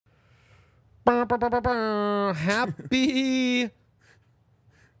Happy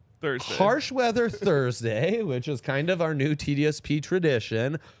Thursday. Harsh Weather Thursday, which is kind of our new TDSP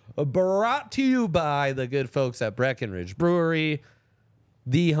tradition, brought to you by the good folks at Breckenridge Brewery,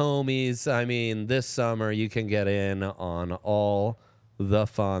 the homies. I mean, this summer you can get in on all the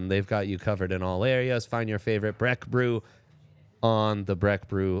fun. They've got you covered in all areas. Find your favorite Breck Brew on the Breck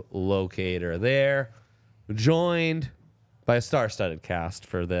Brew locator there. Joined by a star-studded cast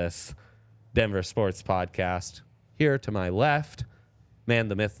for this Denver Sports Podcast. Here to my left, man,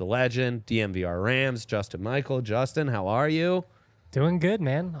 the myth, the legend, DMVR Rams, Justin Michael. Justin, how are you? Doing good,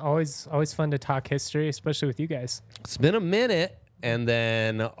 man. Always fun to talk history, especially with you guys. It's been a minute, and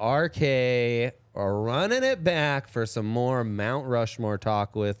then RK are running it back for some more Mount Rushmore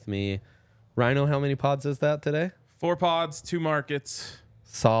talk with me. Rhino, how many pods is that today? 4 pods, 2 markets.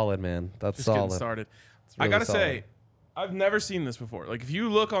 Solid, man. That's Just solid. getting started. Really I gotta solid. say, I've never seen this before. Like, if you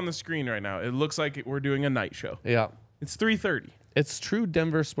look on the screen right now, it looks like we're doing a night show. Yeah. It's 3:30. It's true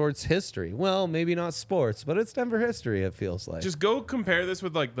Denver sports history. Well, maybe not sports, but it's Denver history, it feels like. Just go compare this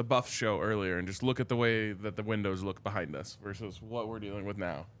with like the Buff show earlier, and just look at the way that the windows look behind us versus what we're dealing with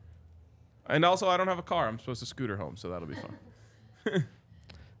now. And also, I don't have a car. I'm supposed to scooter home, so that'll be fun.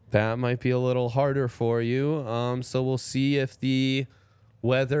 That might be a little harder for you. So we'll see if the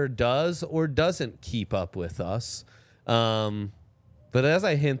weather does or doesn't keep up with us. But as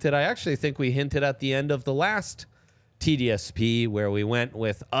I hinted, I actually think we hinted at the end of the last TDSP where we went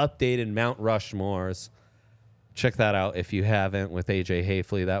with updated Mount Rushmores. Check that out if you haven't with AJ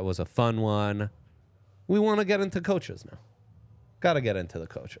Hafley. That was a fun one. We want to get into coaches now. Got to get into the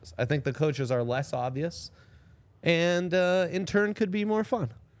coaches. I think the coaches are less obvious and in turn could be more fun.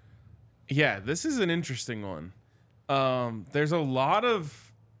 Yeah, this is an interesting one. There's a lot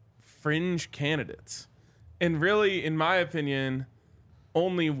of fringe candidates. And really, in my opinion,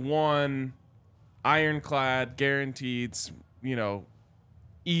 only one ironclad, guaranteed,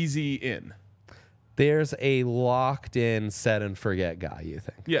 easy in. There's a locked in set and forget guy, you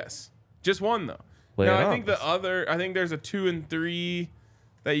think? Yes. Just one, though. Lay Now, it I on think I think there's a 2 and 3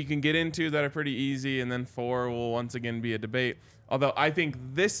 that you can get into that are pretty easy, and then 4 will once again be a debate. Although I think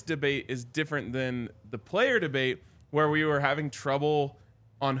this debate is different than the player debate where we were having trouble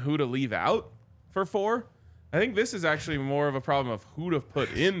on who to leave out for 4. I think this is actually more of a problem of who to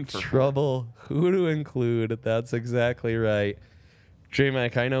put in for 4. Trouble, who to include. That's exactly right.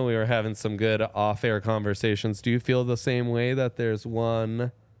 J-Mike, I know we were having some good off-air conversations. Do you feel the same way that there's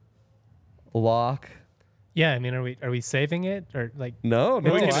one lock? Yeah, I mean, are we saving it or like? No. We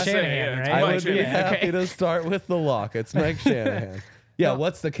can It's just say, Shanahan, it's right? I Mike would be Shanahan. happy Okay. to start with the lock. It's Mike Shanahan. Yeah, No.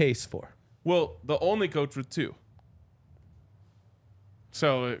 what's the case for? Well, the only coach with 2.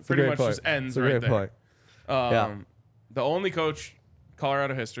 So it pretty much just ends It's a right great there. point. Yeah. The only coach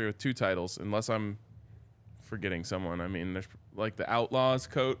Colorado history with 2 titles, unless I'm forgetting someone. I mean, there's like the Outlaws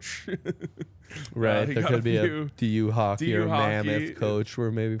coach. Right. he There got could be a few DU hockey or DU hockey. Mammoth coach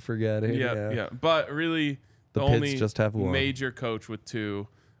we're maybe forgetting. Yeah. But really, The the Pits only just have one. major coach with 2.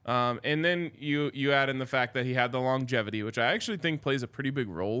 And then you add in the fact that he had the longevity, which I actually think plays a pretty big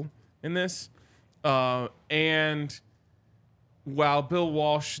role in this. And while Bill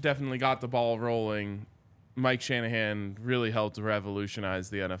Walsh definitely got the ball rolling, Mike Shanahan really helped revolutionize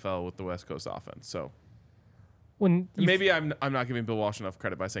the NFL with the West Coast offense. So When you maybe I'm not giving Bill Walsh enough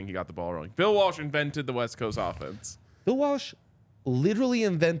credit by saying he got the ball rolling. Bill Walsh invented the West Coast offense. Bill Walsh literally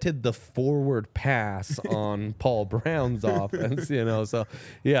invented the forward pass on Paul Brown's offense, So,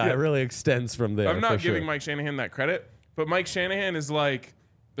 yeah, it really extends from there. I'm not for giving sure. Mike Shanahan that credit, but Mike Shanahan is like,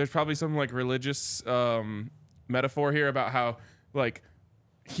 there's probably some like religious metaphor here about how like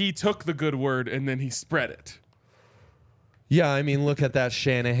he took the good word and then he spread it. Yeah, I mean, look at that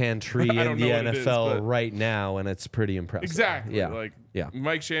Shanahan tree I in don't the know what it is, NFL but- right now, and it's pretty impressive. Exactly. Yeah. Like Yeah.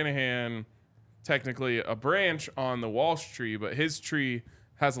 Mike Shanahan, technically a branch on the Walsh tree, but his tree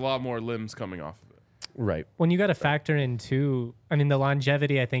has a lot more limbs coming off of it. Right. when you got to factor in too, I mean, the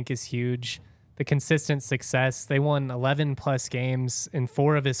longevity I think is huge. The consistent success. They won 11 plus games in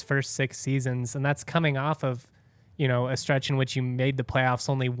 4 of his first 6 seasons, and that's coming off of, a stretch in which you made the playoffs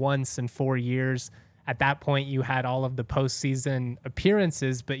only once in 4 years. At that point, you had all of the postseason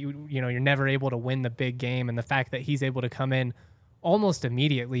appearances, but you're never able to win the big game. And the fact that he's able to come in almost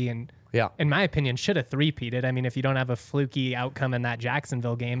immediately and, Yeah. in my opinion, should have three-peated. I mean, if you don't have a fluky outcome in that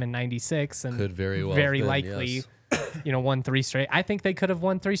Jacksonville game in '96, and Could very well very have been, likely, yes. won 3 straight. I think they could have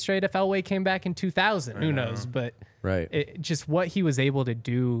won 3 straight if Elway came back in 2000. Who knows? But Right. just what he was able to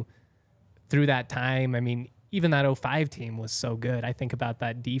do through that time. I mean, even that 05 team was so good. I think about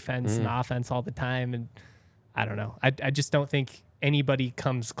that defense and offense all the time. And I don't know. I just don't think anybody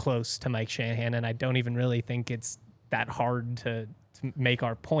comes close to Mike Shanahan, and I don't even really think it's that hard to make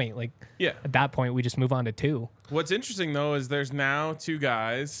our point. Like, Yeah. at that point, we just move on to 2. What's interesting, though, is there's now 2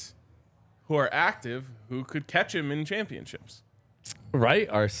 guys who are active who could catch him in championships. Right,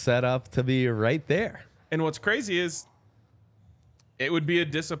 are set up to be right there. And what's crazy is it would be a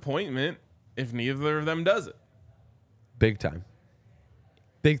disappointment if neither of them does it. Big time.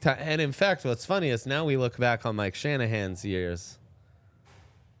 Big time. And in fact, what's funny is now we look back on Mike Shanahan's years.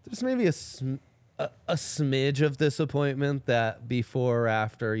 There's maybe a smidge of disappointment that before or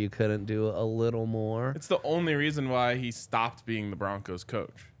after you couldn't do a little more. It's the only reason why he stopped being the Broncos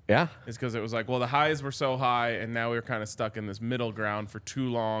coach. Yeah. Is because it was like, well, the highs were so high, and now we were kind of stuck in this middle ground for too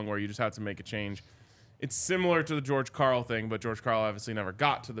long where you just had to make a change. It's similar to the George Karl thing, but George Karl obviously never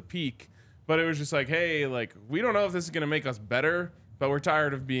got to the peak. But it was just like, hey, like, we don't know if this is going to make us better, but we're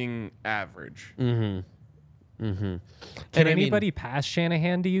tired of being average. Can anybody pass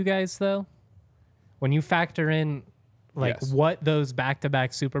Shanahan to you guys, though? When you factor in, like, Yes. what those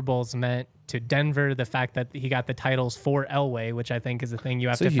back-to-back Super Bowls meant to Denver, the fact that he got the titles for Elway, which I think is a thing you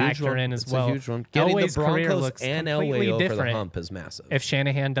have to factor in as well. It's a huge one. Getting Elway's the career Broncos looks and completely Elway over the different. hump is massive. If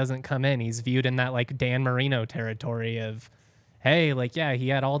Shanahan doesn't come in, he's viewed in that, like, Dan Marino territory of, hey, like, yeah, he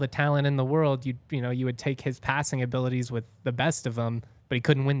had all the talent in the world. You would take his passing abilities with the best of them, but he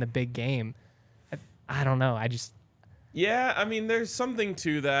couldn't win the big game. I don't know. Yeah, I mean, there's something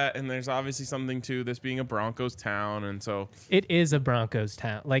to that, and there's obviously something to this being a Broncos town, and so It is a Broncos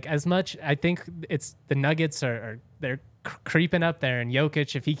town. Like, as much, I think it's the Nuggets they're creeping up there, and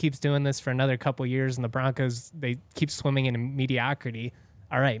Jokic, if he keeps doing this for another couple years, and the Broncos, they keep swimming in mediocrity,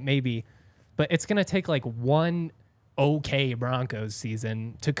 all right, maybe. But it's going to take like one okay Broncos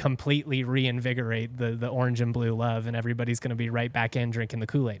season to completely reinvigorate the orange and blue love, and everybody's going to be right back in drinking the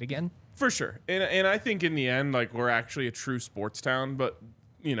Kool-Aid again. for sure. And I think in the end, like, we're actually a true sports town, but,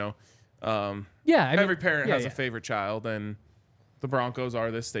 Yeah, I mean, every parent has yeah. a favorite child, and the Broncos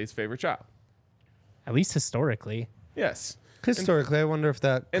are this state's favorite child. At least historically. Yes. Historically, I wonder if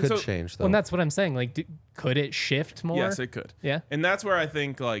that and could so- change, though. Well, and that's what I'm saying. Like, could it shift more? Yes, it could. Yeah. And that's where I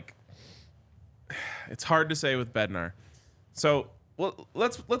think, like, it's hard to say with Bednar. So, well,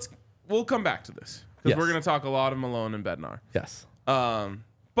 we'll come back to this because Yes. we're going to talk a lot of Malone and Bednar. Yes.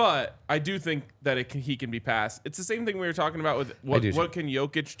 But I do think that he can be passed. It's the same thing we were talking about with what do too. can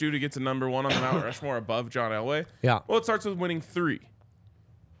Jokic do to get to number 1 on the Mount Rushmore above John Elway? Yeah. Well, it starts with winning 3.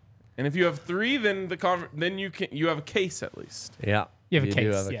 And if you have 3, then you have a case at least. Yeah. You have a do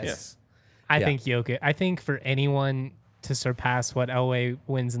case, have yes. Yes. I Yeah. think Jokic. I think for anyone to surpass what Elway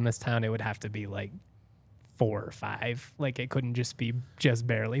wins in this town, it would have to be like 4 or 5. Like, it couldn't just be just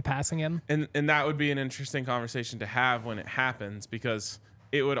barely passing him. And that would be an interesting conversation to have when it happens, because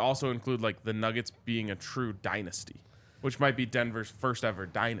it would also include like the Nuggets being a true dynasty, which might be Denver's first ever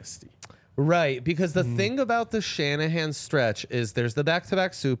dynasty. Right, because the thing about the Shanahan stretch is there's the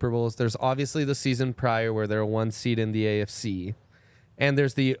back-to-back Super Bowls. There's obviously the season prior where they're 1 seed in the AFC. And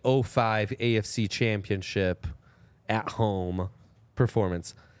there's the 05 AFC Championship at home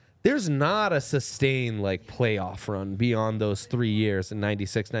performance. There's not a sustained like playoff run beyond those 3 years in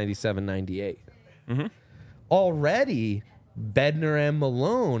 96, 97, 98. Already, Bednar and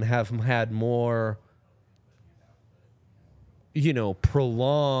Malone have had more,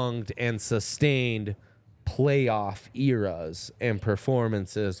 prolonged and sustained playoff eras and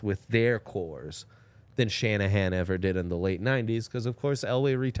performances with their cores than Shanahan ever did in the late 90s, because, of course,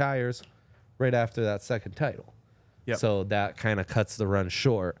 Elway retires right after that second title. Yep. So that kind of cuts the run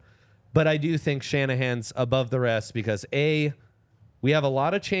short. But I do think Shanahan's above the rest because, A, we have a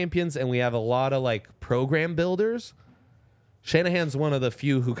lot of champions and we have a lot of, like, program builders. Shanahan's one of the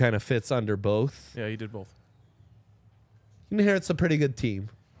few who kind of fits under both. Yeah, he did both. He inherits a pretty good team.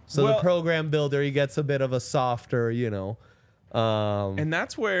 So Well- the program builder, he gets a bit of a softer, And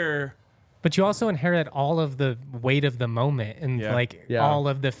that's where But you also inherit all of the weight of the moment and Yeah. Yeah. all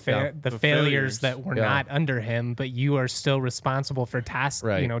of the Yeah. the The failures failures. that were Yeah. not under him, but you are still responsible for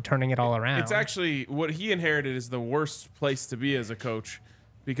Right. turning it all around. it's actually what he inherited is the worst place to be as a coach,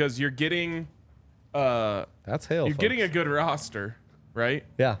 because you're getting that's hail. you're getting a good roster, right?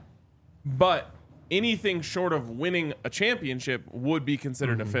 Yeah. But anything short of winning a championship would be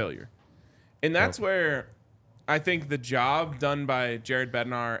considered a failure. And that's where I think the job done by Jared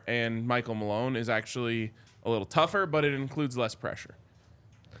Bednar and Michael Malone is actually a little tougher, but it includes less pressure.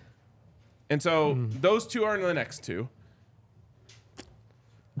 And so those two are in the next 2.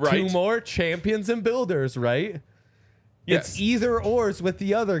 Right? 2 more champions and builders, right? Yes. It's either ors with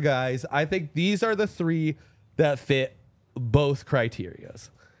the other guys. I think these are the 3 that fit both criterias.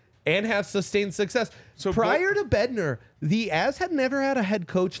 and have sustained success. So prior to Bednar, the Avs had never had a head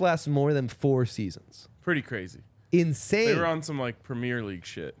coach last more than 4 seasons. Pretty crazy. Insane. They were on some like Premier League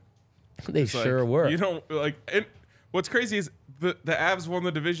shit. They It's like, sure were. You don't like. And what's crazy is the Avs won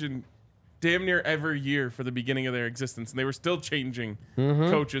the division damn near every year for the beginning of their existence, and they were still changing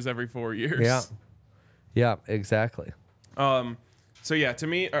coaches every 4 years. Yeah. Yeah, exactly. So yeah, to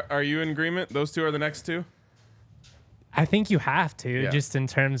me, are you in agreement? Those two are the next two. I think you have to, just in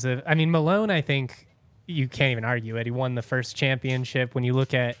terms of, I mean, Malone, I think you can't even argue it. He won the first championship. When you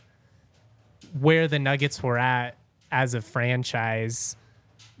look at where the Nuggets were at as a franchise,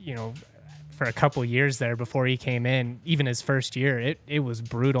 you know, for a couple years there before he came in, even his first year, it was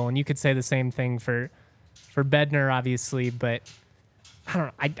brutal. And you could say the same thing for Bednar, obviously, but I don't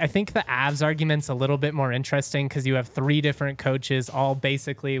know. I think the Avs argument's a little bit more interesting because you have 3 different coaches, all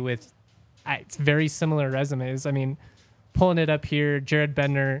basically with it's very similar resumes. I mean, pulling it up here, Jared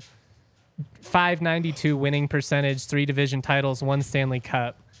Bednar, .592 winning percentage, 3 division titles, 1 Stanley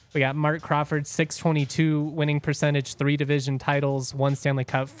Cup. We got Mark Crawford, .622 winning percentage, 3 division titles, 1 Stanley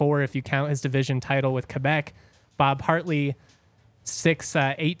Cup, 4 if you count his division title with Quebec. Bob Hartley,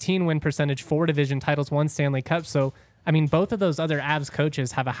 .618 win percentage, 4 division titles, 1 Stanley Cup. So, I mean, both of those other Avs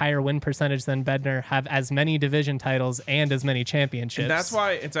coaches have a higher win percentage than Bednar, have as many division titles and as many championships. And that's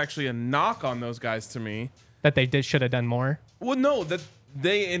why it's actually a knock on those guys to me. That they should have done more. Well, no, that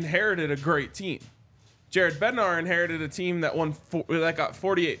they inherited a great team. Jared Bednar inherited a team that that got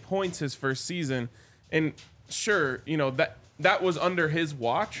 48 points his first season, and sure, you know that was under his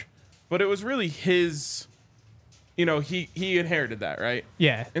watch, but it was really his. You know, he inherited that, right?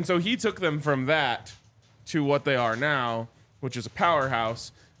 Yeah. And so he took them from that to what they are now, which is a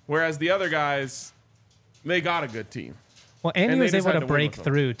powerhouse. Whereas the other guys, they got a good team. Well, and he they was able decided to to win break with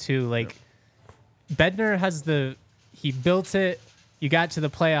them. through too. Like Bednar has he built it. You got to the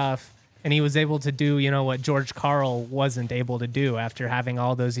playoff, and he was able to do, you know, what George Karl wasn't able to do after having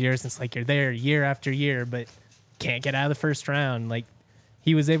all those years. It's like you're there year after year, but can't get out of the first round. Like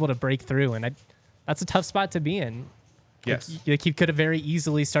he was able to break through, and that's a tough spot to be in. Yes. Like he could have very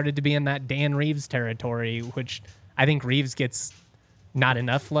easily started to be in that Dan Reeves territory, which I think Reeves gets not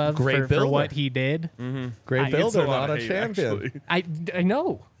enough love for what he did. Mm-hmm. Great He gets builder, lot not of a hate, champion. actually. I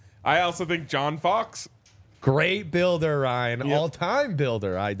know. I also think John Fox. Great builder, Ryan. Yep. All-time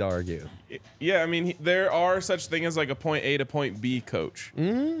builder, I'd argue. Yeah, I mean, there are such things as like a point A to point B coach.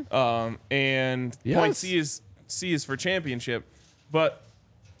 And Yes. point C is for championship, but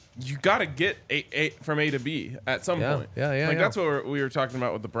you got to get from A to B at some point. Yeah. That's what we were talking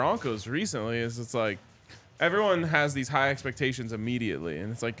about with the Broncos recently. Is it's like everyone has these high expectations immediately,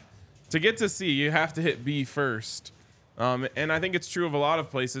 and it's like to get to C, you have to hit B first. And I think it's true of a lot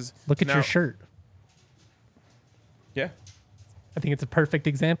of places. Look at your shirt. Yeah. I think it's a perfect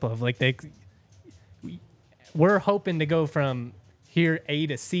example of like we're hoping to go from here A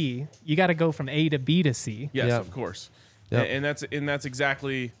to C. You got to go from A to B to C. Yes, Yep. of course. Yep. And that's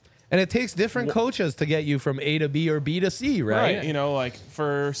exactly. And it takes different coaches to get you from A to B or B to C, right? Right. You know, like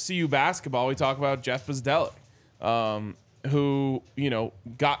for CU basketball, we talk about Jeff Bzdelik, who, you know,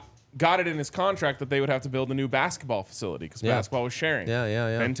 got it in his contract that they would have to build a new basketball facility because basketball was sharing. Yeah.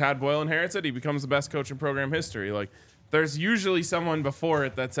 And Tad Boyle inherits it. He becomes the best coach in program history. Like, there's usually someone before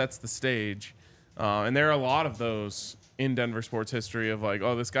it that sets the stage. And there are a lot of those in Denver sports history of like,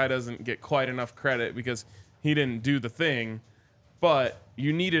 oh, this guy doesn't get quite enough credit because he didn't do the thing, but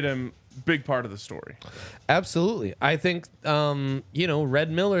you needed him, big part of the story. Absolutely. I think, you know,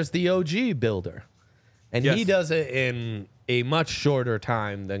 Red Miller's the OG builder. And he does it in a much shorter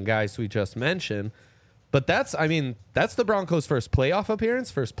time than guys we just mentioned. But that's the Broncos' first playoff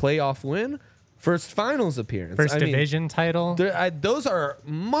appearance, first playoff win, first finals appearance. First division title. Those are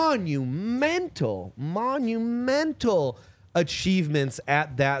monumental achievements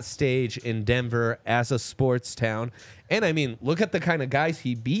at that stage in Denver as a sports town. And I mean, look at the kind of guys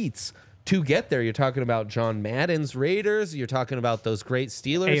he beats to get there. You're talking about John Madden's Raiders. You're talking about those great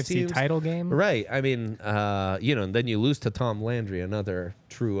Steelers AFC teams. title game. Right. I mean, you know, and then you lose to Tom Landry, another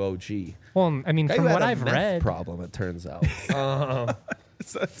true OG. Well, I mean, Guy from who had what a I've meth read, problem, it turns out.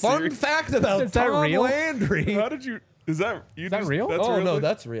 Is that Fun serious? fact about Is that Tom real? Landry. How did you? Is that real? That's Oh real? no,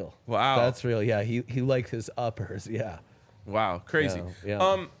 that's real. Wow. That's real. Yeah, he likes his uppers. Yeah. Wow, crazy.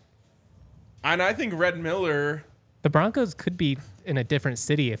 Yeah. And I think Red Miller. the Broncos could be in a different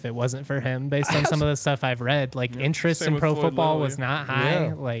city if it wasn't for him, based on some of the stuff I've read. Like, interest Same in with pro Floyd football Little, was not high.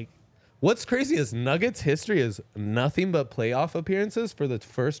 Yeah. Like, What's crazy is Nuggets history is nothing but playoff appearances for the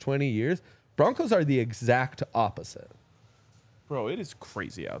first 20 years. Broncos are the exact opposite. Bro, it is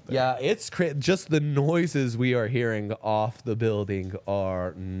crazy out there. Yeah, it's just the noises we are hearing off the building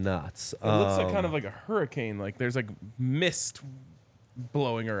are nuts. It looks like kind of like a hurricane. Like there's like mist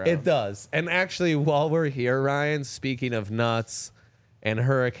blowing around. It does. And actually, while we're here, Ryan, speaking of nuts and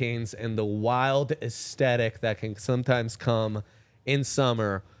hurricanes and the wild aesthetic that can sometimes come in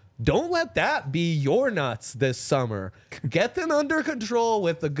summer, don't let that be your nuts this summer. Get them under control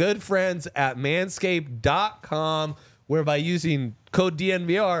with the good friends at manscaped.com, where by using code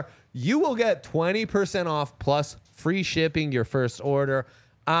DNVR, you will get 20% off plus free shipping your first order.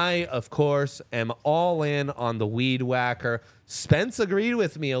 I, of course, am all in on the Weed Whacker. Spence agreed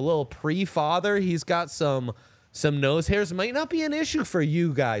with me, a little pre-father. He's got some nose hairs. Might not be an issue for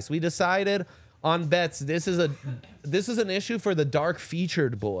you guys. We decided on bets this is an issue for the dark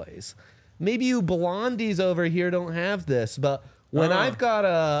featured boys. Maybe you blondies over here don't have this, but when I've got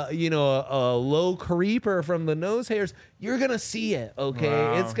a low creeper from the nose hairs, you're gonna see it. Okay,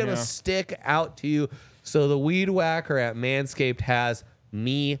 Wow, it's gonna stick out to you. So the Weed Whacker at Manscaped has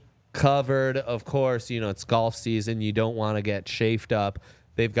me covered. Of course, it's golf season. You don't want to get chafed up.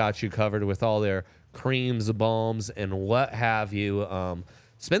 They've got you covered with all their creams, balms, and what have you.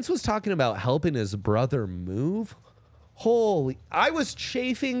 Spence was talking about helping his brother move. I was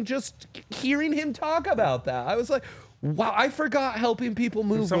chafing just hearing him talk about that. I was like, wow, I forgot helping people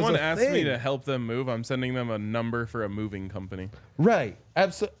move. If someone was a asks thing. me to help them move, I'm sending them a number for a moving company. Right.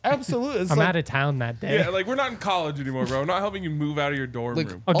 Absolutely. It's I'm like, out of town that day. Yeah, like we're not in college anymore, bro. I'm not helping you move out of your dorm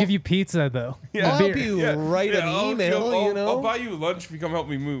room. I'll give you pizza though. I'll Beer. help you write an email, I'll buy you lunch if you come help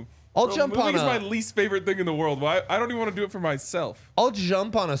me move. I'll Bro, jump moving on is my a- least favorite thing in the world. Why? I don't even want to do it for myself. I'll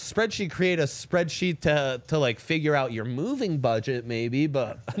jump on a spreadsheet, create a spreadsheet to like figure out your moving budget maybe,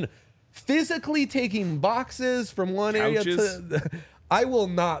 but physically taking boxes from one area Couches. to I will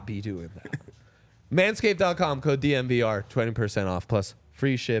not be doing that. Manscaped.com, code DMVR, 20% off plus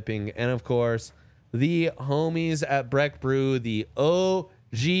free shipping. And of course, the homies at Breck Brew, the OG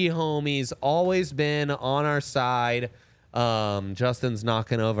homies, always been on our side. Justin's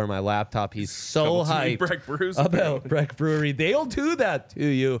knocking over my laptop. He's so Couple too many hyped Breck Brews, about apparently. Breck Brewery. They'll do that to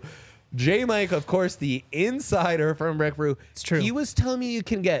you. J Mike, of course, the insider from Breck Brew. It's true. He was telling me you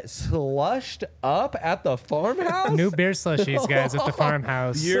can get slushed up at the farmhouse. New beer slushies, guys, at the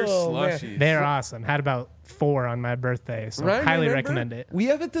farmhouse. Beer So, man. slushies. They're awesome. Had about 4 on my birthday, so Ryan, highly remember? recommend it. We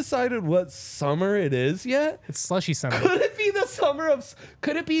haven't decided what summer it is yet. It's slushy summer. Could it be the summer of?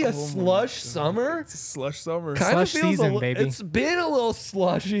 Could it be a slush summer? It's slush summer. Kinda Slush feels season, a baby. It's been a little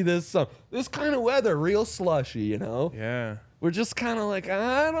slushy this summer. This kind of weather, real slushy. Yeah. We're just kind of like,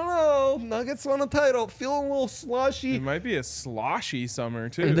 I don't know. Nuggets won a title, feeling a little slushy. It might be a sloshy summer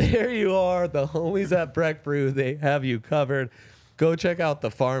too. And there you are, the homies at Breck Brew. They have you covered. Go check out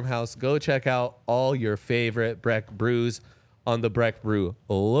the farmhouse. Go check out all your favorite Breck Brews on the Breck Brew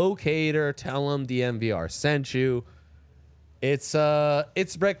locator. Tell them DMVR sent you. It's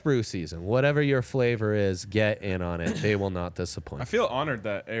Breck Brew season. Whatever your flavor is, get in on it. They will not I disappoint. feel honored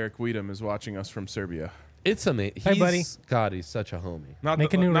that Eric Weedham is watching us from Serbia. It's amazing. Hi, buddy. God, he's such a homie. Not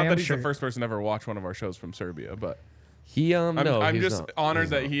Make that, a new not Ram that he's shirt. the first person to ever watch one of our shows from Serbia, but I'm I'm he's just not. honored He's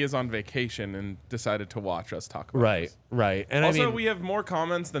that not. he is on vacation and decided to watch us talk about Right, this. right. And Also, I mean, we have more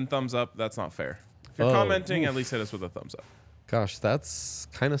comments than thumbs up. That's not fair. If you're Oh, commenting, at least hit us with a thumbs up. gosh, that's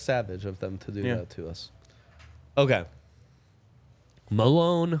kind of savage of them to do Yeah. that to us. Okay.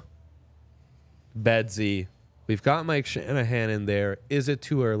 Malone, Bedsy. We've got Mike Shanahan in there. Is it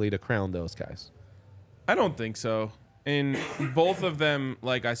too early to crown those guys? I don't think so. And both of them,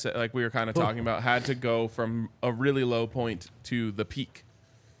 like I said, like we were kind of talking about, had to go from a really low point to the peak.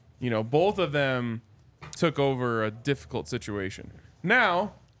 Both of them took over a difficult situation.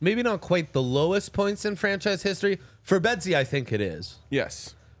 Now, Maybe not quite the lowest points in franchise history. For Bedsy, I think it is.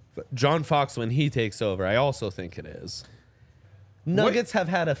 yes. But John Fox, when he takes over, I also think it is. Nuggets have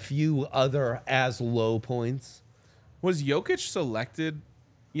had a few other as low points. Was Jokic selected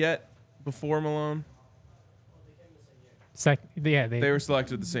yet before Malone? Yeah, They were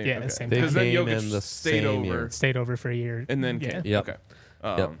selected the same. Yeah, okay. the same They time. Because then came Jokic in the stayed same over year. stayed over for a year. and then yeah. came. Yep. Okay.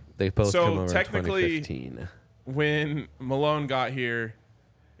 Yep. They both so come over in technically- 2015. When Malone got here,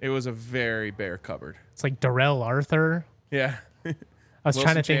 it was a very bare cupboard. It's like Darrell Arthur. Yeah. I was Wilson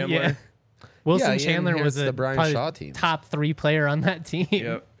trying to think. Chandler. Yeah. Wilson he Chandler was inherits the Brian probably Shaw teams. top 3 player on that team.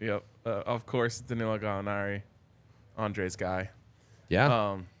 Yep. Of course, Danilo Gallinari, Andre's guy.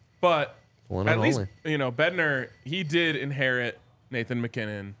 Yeah. But One at and least, only. Bednar, he did inherit Nathan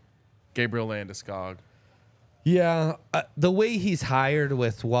McKinnon, Gabriel Landeskog. Yeah, the way he's hired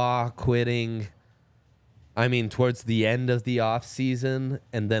with Wah quitting, I mean, towards the end of the offseason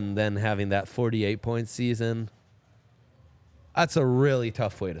and then having that 48-point season, That's a really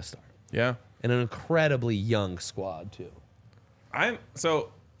tough way to start. Yeah. And an incredibly young squad, too. I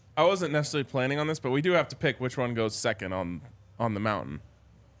wasn't necessarily planning on this, but we do have to pick which one goes second on the mountain.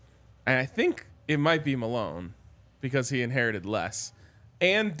 And I think it might be Malone because he inherited less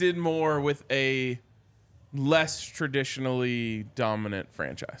and did more with a less traditionally dominant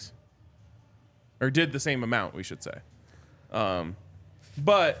franchise. Or did the same amount, we should say.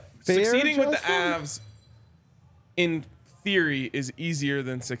 But Fair, succeeding with the Justin? Avs, in theory, is easier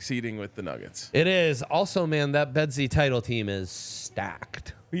than succeeding with the Nuggets. It is. Also, man, that Bedsy title team is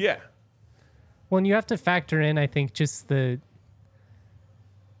stacked. Yeah. Well, and you have to factor in, I think, just the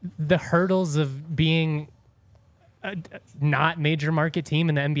hurdles of being a not major market team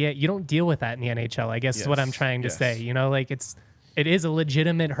in the NBA. You don't deal with that in the NHL, I guess is what I'm trying to say. You know, like it is a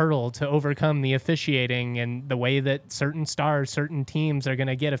legitimate hurdle to overcome the officiating and the way that certain stars, certain teams are going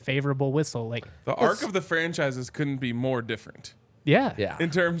to get a favorable whistle. Like The arc of the franchises couldn't be more different. yeah. Yeah. In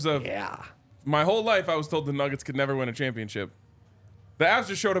terms of Yeah. my whole life, I was told the Nuggets could never win a championship. The Avs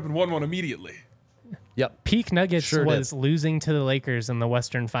just showed up and won one immediately. Yep. Peak Nuggets Sure was losing to the Lakers in the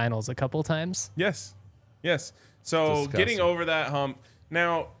Western Finals a couple times. Yes. Yes. So Disgusting. getting over that hump.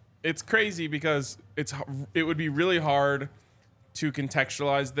 Now, it's crazy because it would be really hard to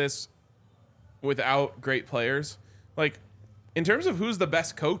contextualize this without great players. Like, in terms of who's the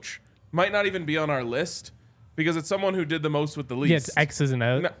best coach, might not even be on our list because it's someone who did the most with the least. Yeah, it's X's and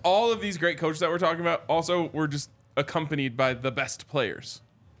O's. Now, all of these great coaches that we're talking about also were just accompanied by the best players.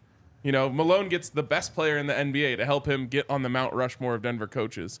 You know, Malone gets the best player in the NBA to help him get on the Mount Rushmore of Denver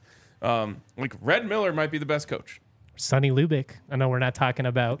coaches. Like Red Miller might be the best coach. Sonny Lubick. I know we're not talking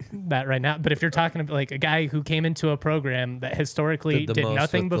about that right now, but if you're talking about like a guy who came into a program that historically Did the did most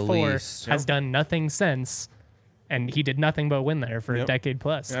nothing with the before, least. has done nothing since, and he did nothing but win there for a Yep. decade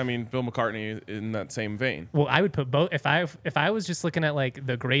plus. I mean, Bill McCartney in that same vein. Well, I would put both. If I was just looking at like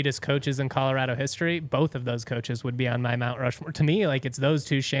the greatest coaches in Colorado history, both of those coaches would be on my Mount Rushmore. To me, like it's those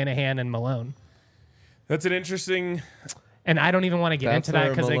two, Shanahan and Malone. That's an interesting. And I don't even want to get That's into that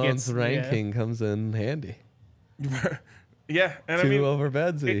where because it Malone's gets ranking comes in handy. Yeah, and Two I mean, over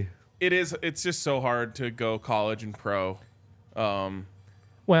Bedsy. it is. It's just so hard to go college and pro.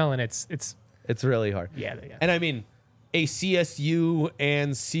 Well, and it's It's really hard. yeah. And I mean, a CSU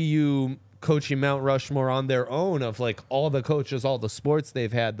and CU coaching Mount Rushmore on their own of like all the coaches, all the sports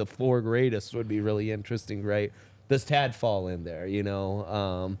they've had, the four greatest would be really interesting, right? Does Tad fall in there? You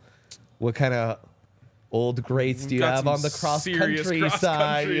know, what kind of old greats do you Got have some on the cross serious country side?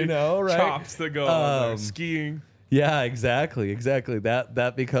 cross-country You know, right? chops that go on there. Um, Skiing. Yeah, exactly.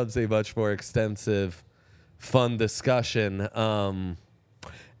 That becomes a much more extensive, fun discussion.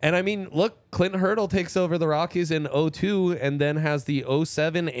 And I mean, look, Clint Hurdle takes over the Rockies in 02 and then has the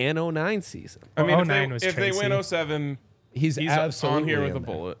 07 and 09 season. I mean, 09 was if they Tracy. win 07, He's he's absolutely on here with a in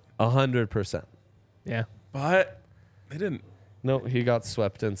there. bullet. 100%. Yeah. But they didn't. No, he got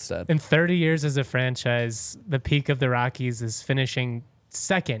swept instead. In 30 years as a franchise, the peak of the Rockies is finishing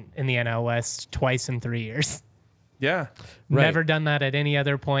second in the NL West twice in 3 years. Yeah. Right. Never done that at any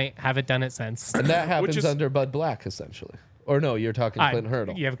other point. Haven't done it since. And that happens is- under Bud Black, essentially. Or no, you're talking Clint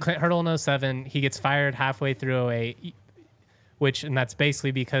Hurdle. You have Clint Hurdle in 07. He gets fired halfway through 08, and that's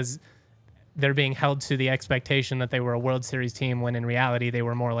basically because they're being held to the expectation that they were a World Series team when in reality they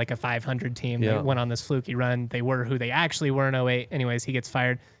were more like a 500 team. Yeah. They went on this fluky run. They were who they actually were in 08. Anyways, he gets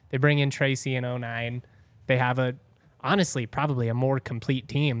fired. They bring in Tracy in 09. They have honestly, probably a more complete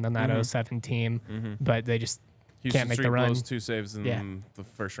team than that 07 team, but they just Houston can't make Street the run. blows 2 saves in Yeah. the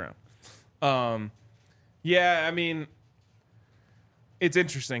first round. Yeah, I mean, it's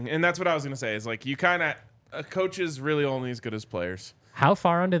interesting. And that's what I was going to say is like you kind of, a coach is really only as good as players. How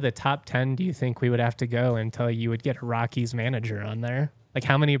far into the top 10 do you think we would have to go until you would get a Rockies manager on there? Like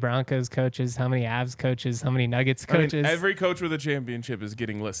how many Broncos coaches, how many Avs coaches, how many Nuggets I mean, coaches? every coach with a championship is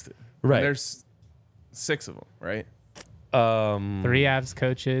getting listed. Right. And there's 6 of them, right? 3 Avs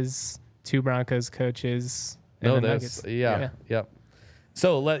coaches, 2 Broncos coaches. And No, the there's Nuggets. yep.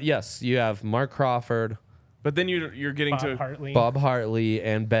 So yes, you have Mark Crawford, But then you're getting Bob to Hartley. Bob Hartley,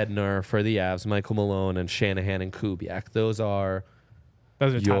 and Bednar for the Avs, Michael Malone and Shanahan and Kubiak. Those are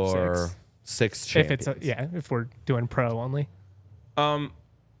Those are top your 6. 6 If champions. it's if we're doing pro only.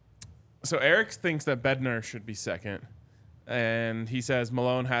 So Eric thinks that Bednar should be second. And he says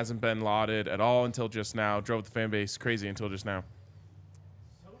Malone hasn't been lauded at all until just now. Drove the fan base crazy until just now.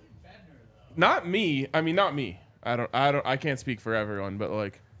 So did Bednar, though. Not me. I mean, not me. I can't speak for everyone, but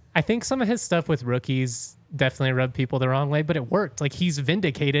like I think some of his stuff with rookies definitely rubbed people the wrong way, but it worked. Like he's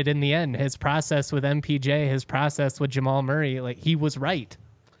vindicated in the end. His process with MPJ, his process with Jamal Murray, like he was right.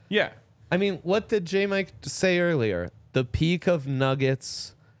 yeah. I mean, what did J. Mike say earlier? the peak of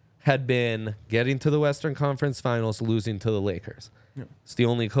Nuggets had been getting to the Western Conference Finals, losing to the Lakers. Yeah. It's the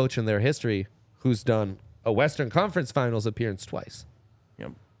only coach in their history who's done a Western Conference Finals appearance twice.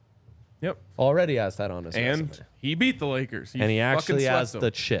 Yep. Already has that on his And resume. he beat the Lakers. And he actually fucking has swept the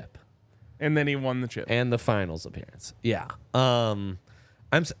them. chip And then he won the chip. and the finals appearance. Yeah.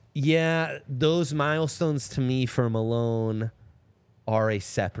 Those milestones to me for Malone are a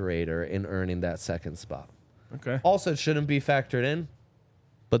separator in earning that second spot. Okay. Also, it shouldn't be factored in,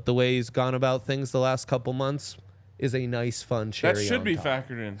 but the way he's gone about things the last couple months is a nice, fun cherry That should on be top.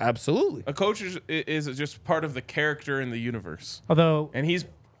 factored in. Absolutely. A coach is just part of the character in the universe. Although And he's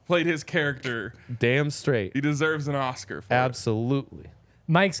played his character. Damn straight. He deserves an Oscar for it. Absolutely.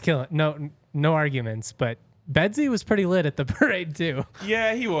 Mike's killing, no arguments, but Bedsy was pretty lit at the parade too.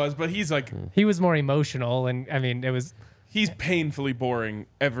 Yeah, he was, but he's like, He was more emotional, and I mean, it was. he's painfully boring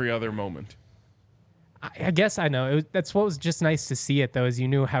every other moment. I guess I know. That's what was just nice to see it, though, is you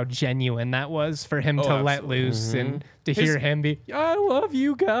knew how genuine that was for him to let absolutely. loose and to hear him be, I love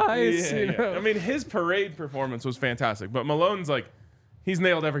you guys. Yeah, you yeah. know? I mean, his parade performance was fantastic, but Malone's like, he's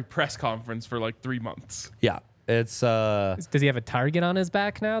nailed every press conference for like 3 months. Yeah. It's Does he have a target on his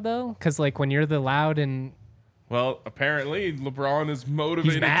back now, though? Because, like, when you're the loud and. Well, apparently LeBron is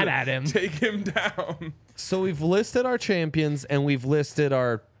motivated mad to at him. take him down. so we've listed our champions and we've listed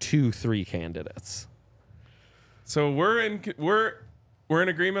our 2-3 candidates. So we're in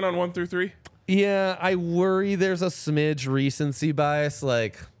agreement on 1 through 3. Yeah, I worry there's a smidge recency bias.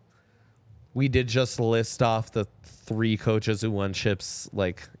 Like, we did just list off the 3 coaches who won chips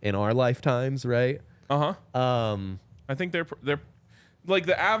like in our lifetimes, right? I think they're like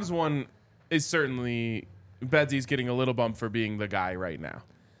the Avs one is certainly Bedsy's getting a little bump for being the guy right now.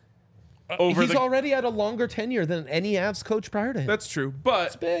 He's already had a longer tenure than any Avs coach prior to him. That's true, but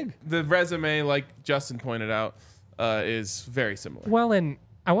It's big. the resume, like Justin pointed out, is very similar. Well, and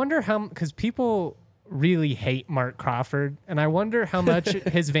I wonder how, because people really hate Mark Crawford, and I wonder how much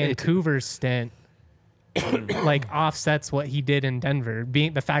his Vancouver stint like offsets what he did in Denver,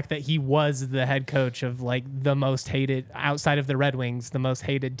 being the fact that he was the head coach of like the most hated, outside of the Red Wings, the most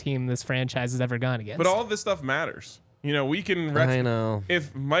hated team this franchise has ever gone against. But all of this stuff matters. You know, we can. I know.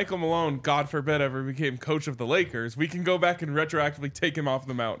 If Michael Malone, God forbid, ever became coach of the Lakers, we can go back and retroactively take him off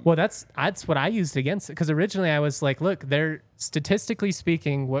the mountain. Well, that's what I used against it, because originally I was like, look, they're statistically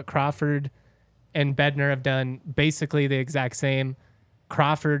speaking, what Crawford and Bednar have done basically the exact same.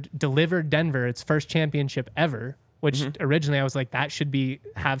 Crawford delivered Denver its first championship ever, which originally I was like, that should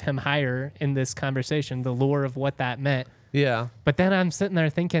have him higher in this conversation, the lore of what that meant. Yeah. But then I'm sitting there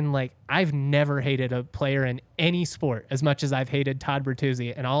thinking, like, I've never hated a player in any sport as much as I've hated Todd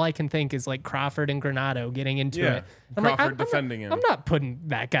Bertuzzi, and all I can think is like Crawford and Granato getting into it. I'm Crawford defending him. I'm not putting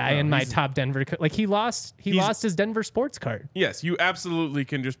that guy in my top Denver. Like he lost his Denver sports card. Yes, you absolutely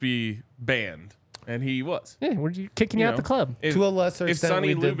can just be banned, and he was. Yeah, we're kicking you out the club. If, To a lesser if extent,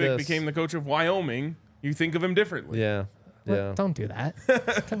 Sonny we did Lubick this. became the coach of Wyoming, you think of him differently. Yeah. Yeah. Don't do that.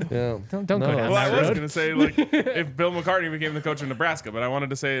 Yeah. Don't No, go down Well, I that was road. going to say, like, if Bill McCartney became the coach of Nebraska, but I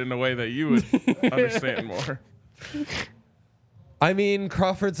wanted to say it in a way that you would understand more. I mean,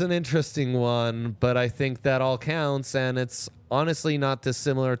 Crawford's an interesting one, but I think that all counts, and it's honestly not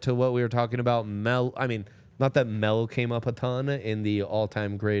dissimilar to what we were talking about. I mean, not that Mel came up a ton in the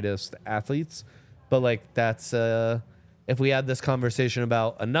all-time greatest athletes, but like that's if we had this conversation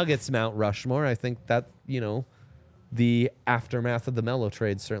about a Nuggets Mount Rushmore, I think that, you know, the aftermath of the Melo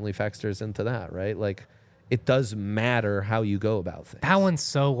trade certainly factors into that, right? Like, it does matter how you go about things. That one's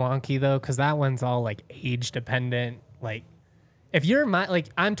so wonky though, because that one's all like age dependent. Like, if you're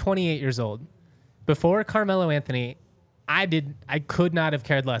I'm 28 years old. Before Carmelo Anthony, I could not have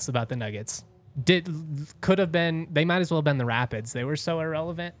cared less about the Nuggets. Could have been. They might as well have been the Rapids. They were so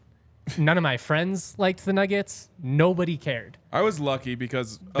irrelevant. None of my friends liked the Nuggets. Nobody cared. I was lucky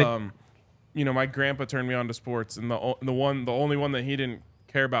because, you know, my grandpa turned me on to sports, and the only one that he didn't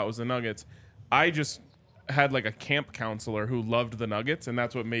care about was the Nuggets. I just had like a camp counselor who loved the Nuggets, and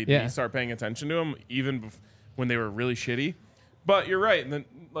that's what made me start paying attention to them, even when they were really shitty. But you're right, and then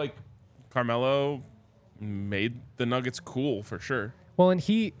like Carmelo made the Nuggets cool for sure. Well, and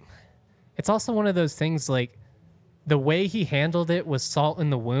it's also one of those things, like, the way he handled it was salt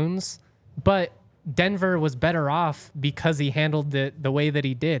in the wounds, but Denver was better off because he handled it the way that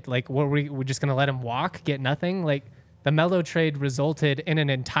he did. Like, we're just going to let him walk, get nothing? Like, the Melo trade resulted in an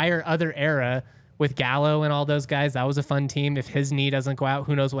entire other era with Gallo and all those guys. That was a fun team. If his knee doesn't go out,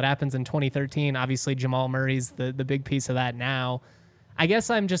 who knows what happens in 2013. Obviously, Jamal Murray's the big piece of that now. I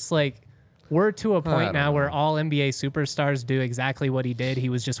guess I'm just like, we're to a point don't now where know. all NBA superstars do exactly what he did. He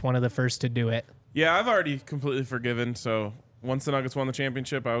was just one of the first to do it. Yeah, I've already completely forgiven. So once the Nuggets won the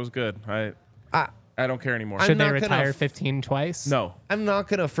championship, I was good. I don't care anymore. Should they not gonna retire 15 twice? No. I'm not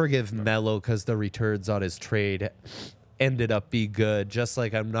gonna forgive Melo because the returns on his trade ended up being good. Just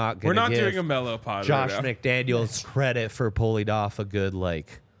like I'm not gonna. We're not give doing a Melo pod Josh right now. McDaniels credit for pulling off a good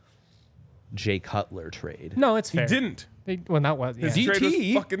Jay Cutler trade. No, it's He fair. didn't. Well, that was. His Yeah. trade was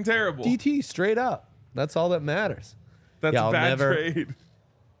DT. fucking terrible. DT straight up. That's all that matters. That's Yeah, a I'll bad never- trade.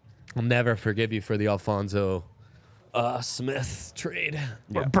 I'll never forgive you for the Alfonso Smith trade.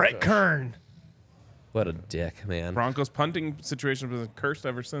 Or Brett Kern. What a dick, man. Broncos punting situation has been cursed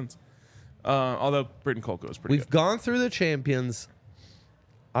ever since. Although Britton Colco is pretty We've gone through the champions.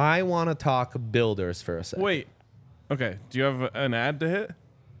 I want to talk builders for a good. second. Wait. Okay. Do you have an ad to hit?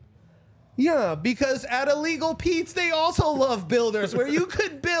 Yeah, because at Illegal Pete's, they also love builders where you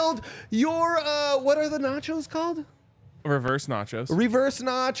could build your, what are the nachos called? Reverse nachos. Reverse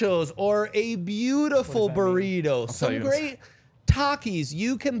nachos or a beautiful burrito. Some you in a great Takis.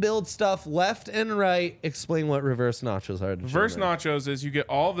 You can build stuff left and right. Explain what reverse nachos are. to Reverse children. nachos is you get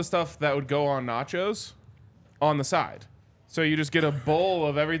all the stuff that would go on nachos on the side. So you just get a bowl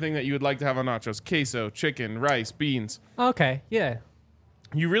of everything that you would like to have on nachos. Queso, chicken, rice, beans. Okay, yeah.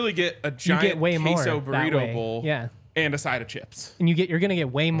 You really get a You giant get way more queso that burrito way. bowl Yeah. and a side of chips. And you're gonna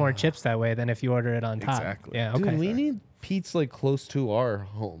get way more chips that way than if you order it on top. Exactly. Yeah. Okay. Dude, we need Pete's close to our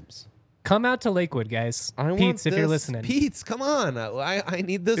homes. Come out to Lakewood, guys. I want Pete's, if you're this- listening. Pete's, come on. I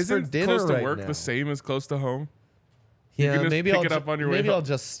need this for Isn't dinner close to right work now. the same as close to home? Yeah, can just maybe pick I'll it up on your way maybe home. I'll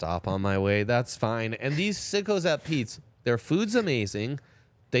just stop on my way. That's fine. And these sickos at Pete's, their food's amazing.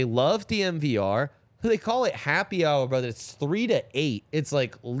 They love DMVR. They call it happy hour, but it's 3 to 8. It's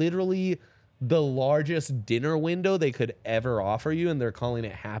literally the largest dinner window they could ever offer you, and they're calling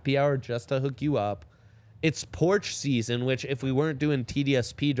it happy hour just to hook you up. It's porch season, which if we weren't doing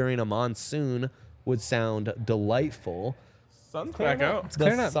TDSP during a monsoon would sound delightful. Sun's back out.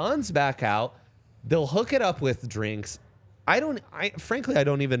 clearing The up. sun's back out. They'll hook it up with drinks. Frankly, I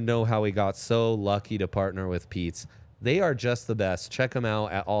don't even know how we got so lucky to partner with Pete's. They are just the best. Check them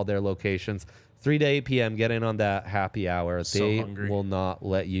out at all their locations. 3 to 8 p.m. Get in on that happy hour. So They hungry. will not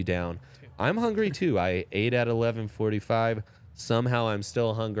let you down. I'm hungry too. I ate at 11:45. Somehow I'm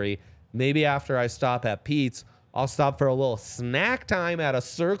still hungry. Maybe after I stop at Pete's, I'll stop for a little snack time at a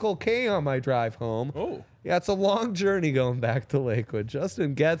Circle K on my drive home. Oh. Yeah, it's a long journey going back to Lakewood.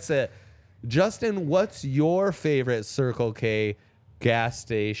 Justin gets it. Justin, what's your favorite Circle K gas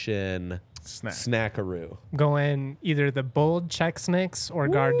station snackaroo? Going either the bold Chex Mix or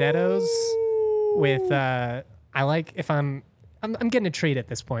Gardettos with I like if I'm getting a treat at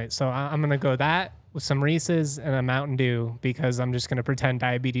this point, so I'm gonna go that with some Reese's and a Mountain Dew because I'm just gonna pretend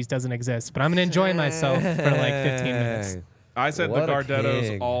diabetes doesn't exist, but I'm gonna enjoy myself for 15 minutes. I said What the a Gardettos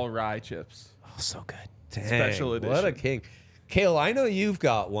king. all rye chips. Oh, so good. Dang, Special What a edition. king. Kale, I know you've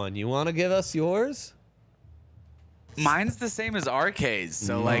got one. You want to give us yours? Mine's the same as RK's,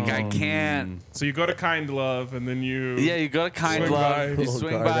 so I can't. So you go to Kind Love and then you Yeah, you go to Kind Swing Love. by. You Little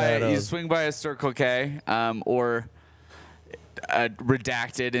swing by. You Gardettos. swing by a Circle K, or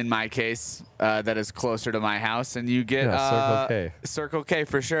redacted in my case, that is closer to my house, and you get Yeah, Circle K. Circle K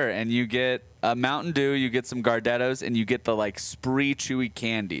for sure, and you get a Mountain Dew, you get some Gardettos, and you get the Spree chewy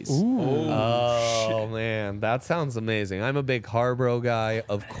candies. Oh, man. That sounds amazing. I'm a big Harbro guy,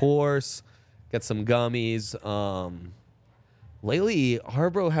 of course. Get some gummies. Lately,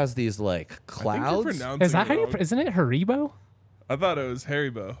 Harbro has these clouds. Is that how you? Isn't it Haribo? I thought it was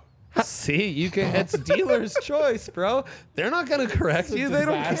Haribo. See, it's dealer's choice, bro. They're not gonna correct you. They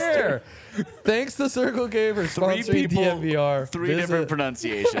don't care. Thanks to Circle K for Three sponsoring people, DMVR. three different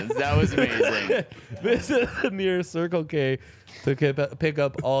pronunciations. That was amazing. Visit the nearest Circle K to pick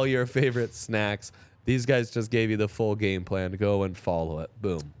up all your favorite snacks. These guys just gave you the full game plan. Go and follow it.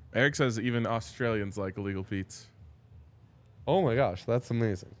 Boom. Eric says even Australians like Illegal Pete's. Oh my gosh, that's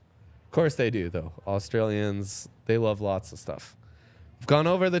amazing. Of course they do, though. Australians, they love lots of stuff. We've gone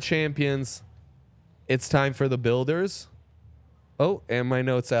over the champions. It's time for the builders. Oh, and my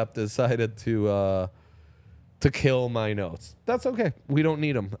notes app decided to kill my notes. That's okay. We don't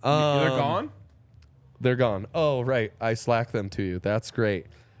need them. They're gone? They're gone. Oh, right. I slacked them to you. That's great.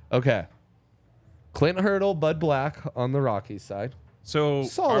 Okay. Clint Hurdle, Bud Black on the Rockies side. So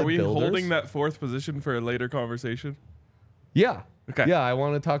Solid are we builders. holding that fourth position for a later conversation? Yeah. Okay. Yeah, I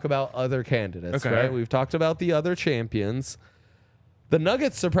want to talk about other candidates, Okay. right? We've talked about the other champions. The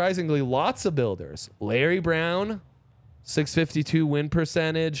Nuggets, surprisingly, lots of builders. Larry Brown, 652 win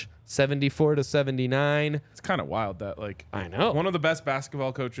percentage, 74 to 79. It's kind of wild that I know. one of the best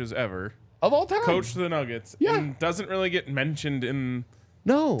basketball coaches ever of all time. Coached the Nuggets. Yeah. And doesn't really get mentioned in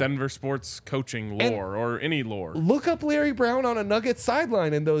No. Denver sports coaching lore or any lore. Look up Larry Brown on a Nuggets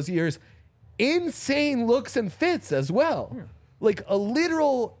sideline in those years. Insane looks and fits as well. Like a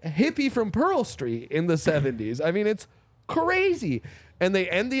literal hippie from Pearl Street in the 70s. I mean, it's crazy. And they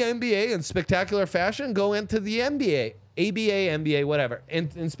end the NBA in spectacular fashion, go into the NBA, ABA, NBA, whatever,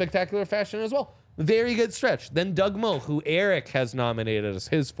 in spectacular fashion as well. Very good stretch. Then Doug Moe, who Eric has nominated as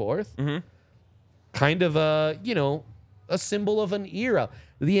his fourth. Kind of a symbol of an era.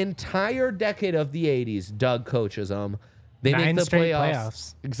 The entire decade of the 80s, Doug coaches them. They make 9 the straight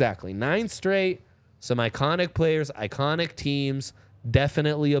playoffs. Exactly. 9 straight. Some iconic players, iconic teams.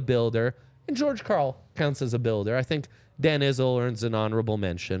 Definitely a builder. And George Karl counts as a builder. I think Dan Izzo earns an honorable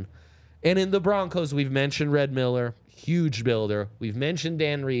mention. And in the Broncos, we've mentioned Red Miller, huge builder. We've mentioned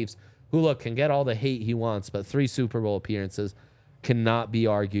Dan Reeves, who, look, can get all the hate he wants, but 3 Super Bowl appearances cannot be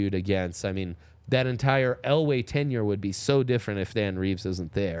argued against. I mean, that entire Elway tenure would be so different if Dan Reeves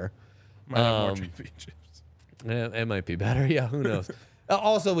isn't there. Might have more championships. It might be better. Yeah, who knows?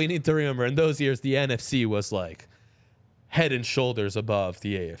 Also, we need to remember, in those years, the NFC was like head and shoulders above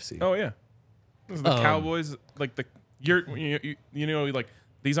the AFC. Oh, yeah. This is the Cowboys, like like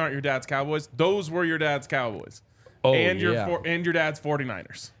these aren't your dad's Cowboys. Those were your dad's Cowboys. Oh, and yeah. your dad's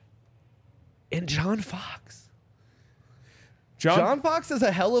 49ers. And John Fox. John Fox is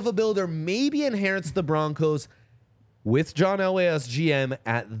a hell of a builder. Maybe inherits the Broncos with John Elway as GM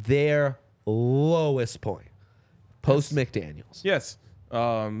at their lowest point. Post McDaniels. Yes.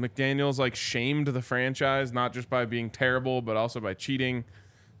 McDaniels like shamed the franchise, not just by being terrible, but also by cheating.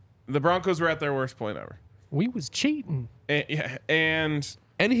 The Broncos were at their worst point ever. We was cheating. And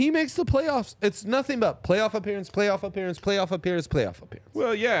he makes the playoffs. It's nothing but playoff appearance, playoff appearance, playoff appearance, playoff appearance.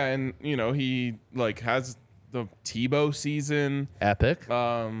 well, yeah, and he like has the Tebow season, Epic.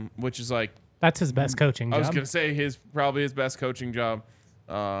 which is like That's his best coaching I was job. gonna say probably his best coaching job.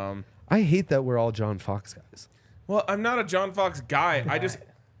 I hate that we're all John Fox guys. Well, I'm not a John Fox guy.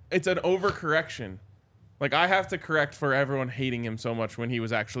 It's an overcorrection. Like, I have to correct for everyone hating him so much when he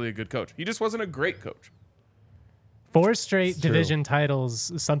was actually a good coach. He just wasn't a great coach. 4 straight It's true. division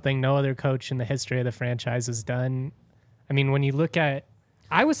titles, something no other coach in the history of the franchise has done. I mean, when you look at,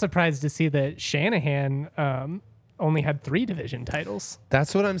 I was surprised to see that Shanahan only had 3 division titles.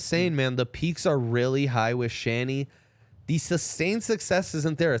 That's what I'm saying, man. The peaks are really high with Shanny. The sustained success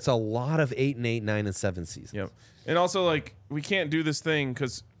isn't there. It's a lot of 8 and 8, 9 and 7 seasons. Yep. And also, like, we can't do this thing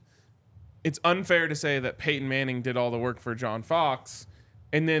because it's unfair to say that Peyton Manning did all the work for John Fox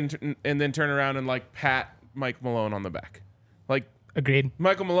and then turn around and, like, pat Mike Malone on the back. Like, Agreed.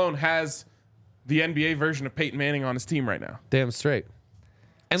 Michael Malone has the NBA version of Peyton Manning on his team right now. Damn straight.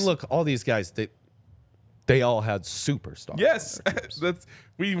 And look, all these guys, they all had superstars. Yes.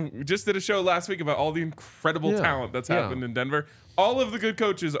 We just did a show last week about all the incredible talent that's happened in Denver. All of the good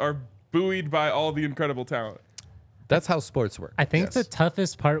coaches are buoyed by all the incredible talent. That's how sports work. I think the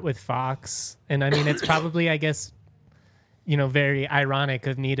toughest part with Fox, and I mean, it's probably, I guess, very ironic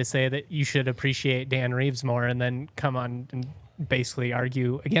of me to say that you should appreciate Dan Reeves more and then come on and basically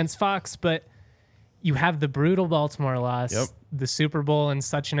argue against Fox, but you have the brutal Baltimore loss, the Super Bowl in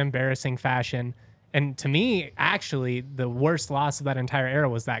such an embarrassing fashion. And to me, actually, the worst loss of that entire era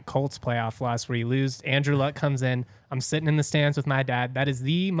was that Colts playoff loss where you lose. Andrew Luck comes in. I'm sitting in the stands with my dad. That is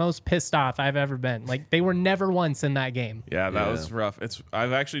the most pissed off I've ever been. Like, they were never once in that game. Yeah, that was rough.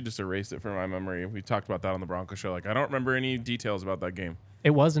 I've actually just erased it from my memory. We talked about that on the Broncos show. Like, I don't remember any details about that game.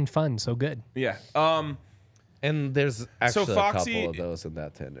 It wasn't fun, so good. Yeah. And there's actually Foxy, a couple of those in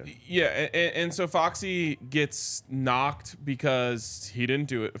that tender. Yeah, and so Foxy gets knocked because he didn't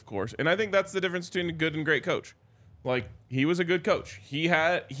do it, of course. And I think that's the difference between a good and great coach. Like, he was a good coach.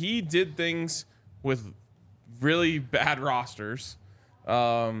 He did things with really bad rosters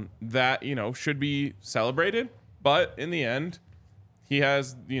that, should be celebrated. But in the end, he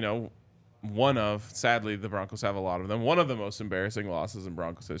has, sadly, the Broncos have a lot of them, one of the most embarrassing losses in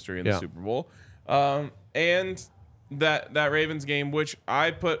Broncos history in the Super Bowl. And that Ravens game, which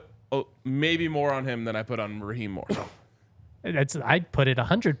I put maybe more on him than I put on Raheem Moore. I'd put it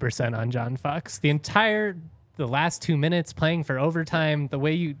 100% on John Fox. The last 2 minutes playing for overtime,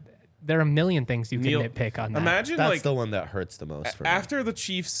 there are a million things you can nitpick on that. Imagine That's the one that hurts the most for me. After the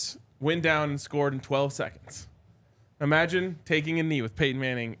Chiefs went down and scored in 12 seconds. Imagine taking a knee with Peyton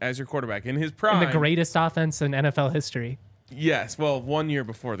Manning as your quarterback in his prime. In the greatest offense in NFL history. Yes, well, 1 year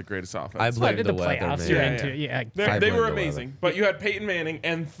before the greatest offense. I blame the the weather, playoffs man. you're Yeah, into. yeah. Yeah. They blame were the amazing, but you had Peyton Manning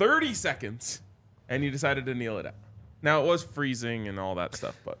and 30 seconds, and you decided to kneel it out. Now it was freezing and all that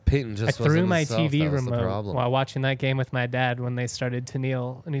stuff, but Peyton I just threw wasn't my himself. TV That was the remote problem. while watching that game with my dad when they started to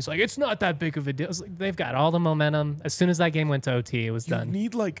kneel, and he's like, "It's not that big of a deal." I was like, they've got all the momentum. As soon as that game went to OT, it was you done.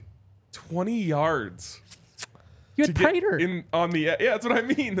 need like 20 yards. You to had get Prater. in on the yeah, that's what I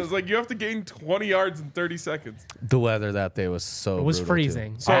mean. It's like you have to gain 20 yards in 30 seconds. The weather that day was so It was brutal, too.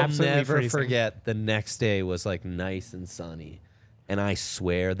 freezing. So I'll Absolutely never freezing. forget the next day was like nice and sunny. And I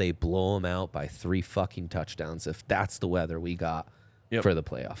swear they blow them out by 3 fucking touchdowns if that's the weather we got for the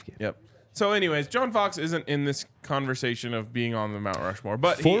playoff game. Yep. So, anyways, John Fox isn't in this conversation of being on the Mount Rushmore,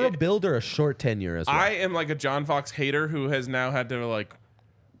 but For a builder, a short tenure as well. I am like a John Fox hater who has now had to like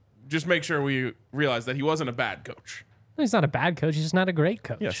just make sure we realize that he wasn't a bad coach. He's not a bad coach. He's just not a great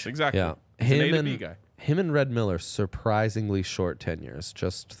coach. Yes, exactly. Yeah. He's an A to B guy. Him and Red Miller, surprisingly short tenures,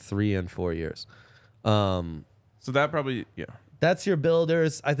 just 3 and 4 years. So that probably That's your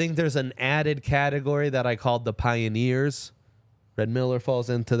builders. I think there's an added category that I called the pioneers. Red Miller falls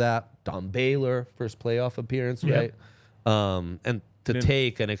into that. Don Baylor, first playoff appearance, right? And to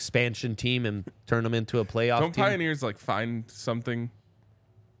take an expansion team and turn them into a playoff Don't team. pioneers like find something,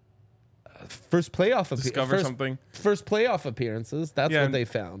 First playoff discover something? First playoff appearances. That's what they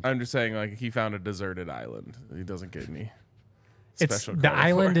found. I'm just saying, like, he found a deserted island. He doesn't get any It's special the credit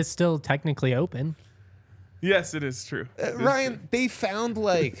island for. is still technically open. Yes, it is true. It is Ryan, true. they found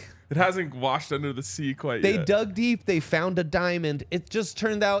like It hasn't washed under the sea quite they yet. dug deep. They found a diamond. It just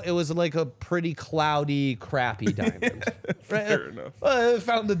turned out it was like a pretty cloudy, crappy diamond. Fair enough. I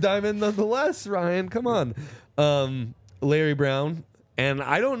found the diamond nonetheless. Ryan, come on. Larry Brown, and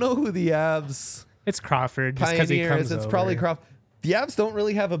I don't know who the Avs It's Crawford just because he pioneer comes is. It's over. probably Crawford. The Avs don't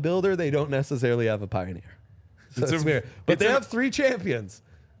really have a builder. They don't necessarily have a pioneer. So It's it's a- weird. But it's they an- have 3 champions.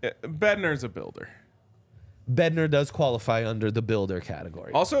 Bednar's a builder. Bednar does qualify under the builder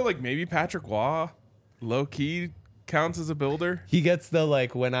category. Also, like, maybe Patrick Waugh, low key, counts as a builder. He gets the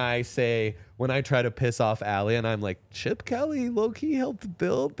like when I try to piss off Allie and I'm like, Chip Kelly low key helped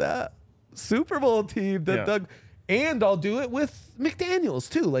build that Super Bowl team that Yeah. Doug, and I'll do it with McDaniels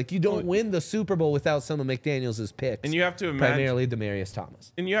too. Like you don't win the Super Bowl without some of McDaniels' picks. And you have to imagine, primarily Demaryius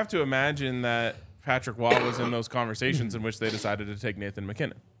Thomas. and you have to imagine that Patrick Waugh was in those conversations in which they decided to take Nathan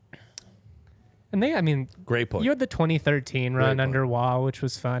McKinnon. And I mean, Great point. you had the 2013 run point. under Wall, which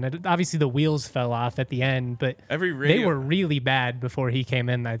was fun. Obviously, the wheels fell off at the end, but Every they radio, were really bad before he came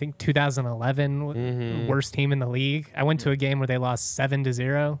in. I think 2011, worst team in the league. I went to a game where they lost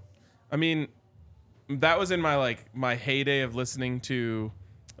 7-0. I mean, that was in my heyday of listening to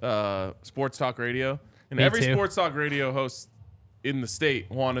sports talk radio, and Me every too. sports talk radio host in the state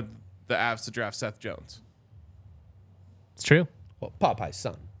wanted the Avs to draft Seth Jones. It's true. Well, Popeye's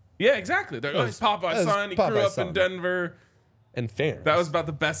son. Yeah, exactly. They're like, Popeye's son. He grew Popeye's up son. in Denver. And fair. That was about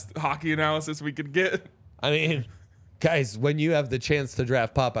the best hockey analysis we could get. I mean, guys, when you have the chance to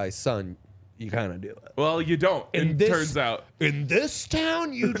draft Popeye's son, you kind of do it. Well, you don't. In It this- turns out. In this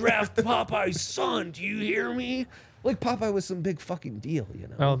town, you draft Popeye's son. Do you hear me? Like Popeye was some big fucking deal, you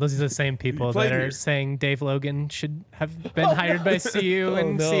know. Oh, those are the same people played that are here. saying Dave Logan should have been hired by CU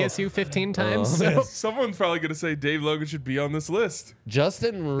and no. CSU 15 times. man. So Someone's probably going to say Dave Logan should be on this list.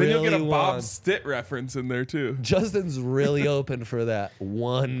 Justin Then really you'll get a Bob wants. Stitt reference in there, too. Justin's really open for that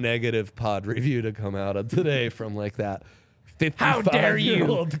one negative pod review to come out of today from like that 55-year-old how dare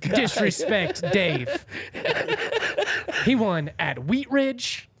you guy. disrespect Dave? He won at Wheat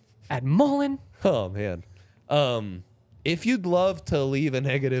Ridge, at Mullen. Oh man. If you'd love to leave a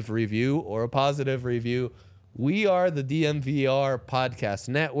negative review or a positive review, we are the DMVR Podcast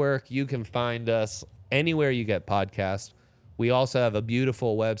Network. You can find us anywhere you get podcasts. We also have a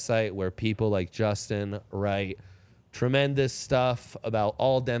beautiful website where people like Justin write tremendous stuff about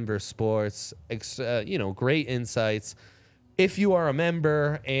all Denver sports, great insights. If you are a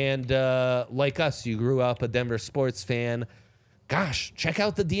member and like us, you grew up a Denver sports fan, gosh, check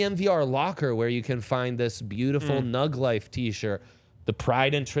out the DMVR locker where you can find this beautiful Nug Life t-shirt, the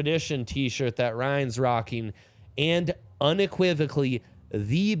Pride and Tradition t-shirt that Ryan's rocking, and unequivocally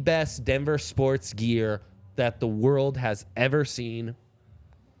the best Denver sports gear that the world has ever seen.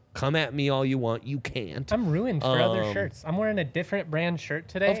 Come at me all you want. You can't. I'm ruined for other shirts. I'm wearing a different brand shirt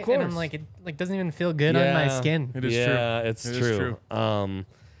today, Of course. and I'm like, it doesn't even feel good on my skin. It is true. Yeah, it's It is true. And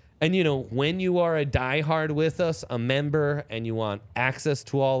when you are a diehard with us, a member, and you want access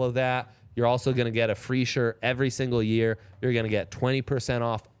to all of that, you're also going to get a free shirt every single year. You're going to get 20%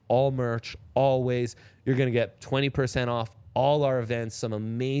 off all merch, always. You're going to get 20% off all our events, some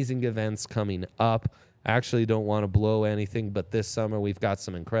amazing events coming up. I actually don't want to blow anything, but this summer we've got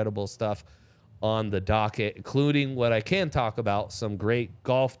some incredible stuff on the docket, including what I can talk about, some great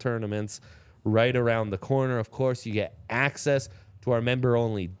golf tournaments. right around the corner. Of course, you get access to our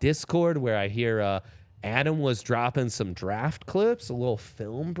member-only Discord, where I hear Adam was dropping some draft clips, a little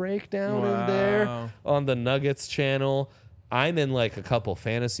film breakdown in there on the Nuggets channel. I'm in like a couple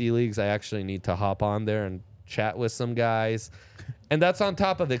fantasy leagues. I actually need to hop on there and chat with some guys. And that's on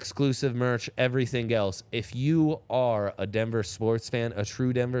top of exclusive merch, everything else. If you are a Denver sports fan, a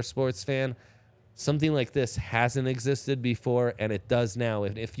true Denver sports fan, something like this hasn't existed before, and it does now.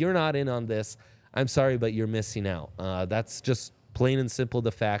 And if you're not in on this, I'm sorry, but you're missing out. That's just plain and simple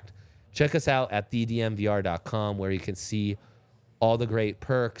the fact. Check us out at thedmvr.com, where you can see all the great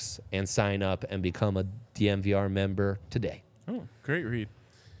perks and sign up and become a DMVR member today. Oh, great read.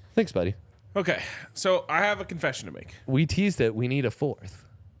 Thanks, buddy. Okay, so I have a confession to make. We teased it. We need a fourth.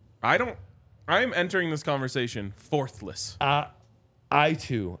 I'm entering this conversation fourthless. I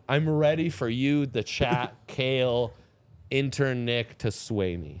too. I'm ready for you, the chat, Kale, intern Nick, to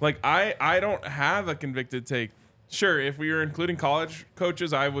sway me. Like, I don't have a convicted take. Sure, if we were including college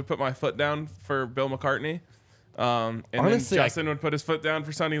coaches, I would put my foot down for Bill McCartney. And Honestly, then Justin would put his foot down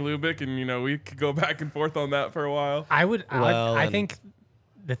for Sonny Lubick, and, we could go back and forth on that for a while. I think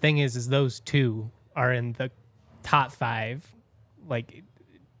the thing is those two are in the top 5. Like,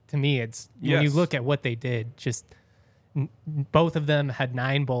 to me, it's when you look at what they did, just both of them had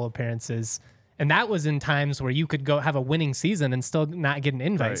 9 bowl appearances. And that was in times where you could go have a winning season and still not get an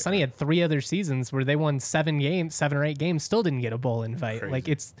invite. Right. Sonny had 3 other seasons where they won 7 or 8 games, still didn't get a bowl invite. Crazy. Like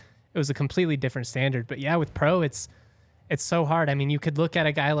it was a completely different standard. But yeah, with pro, it's so hard. I mean, you could look at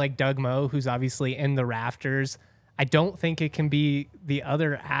a guy like Doug Moe, who's obviously in the rafters. I don't think it can be the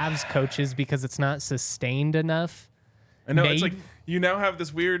other Avs coaches because it's not sustained enough. I know, it's like you now have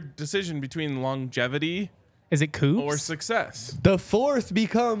this weird decision between longevity Is it Coops? or success. The fourth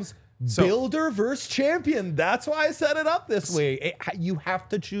becomes builder versus champion. That's why I set it up this way. You have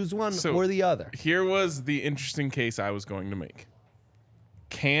to choose one or the other. Here was the interesting case I was going to make.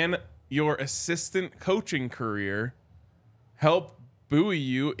 Can your assistant coaching career help buoy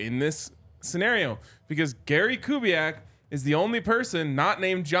you in this scenario? Because Gary Kubiak is the only person not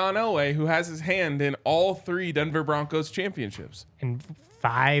named John Elway who has his hand in all 3 Denver Broncos championships. And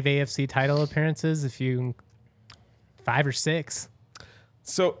 5 AFC title appearances, 5 or 6.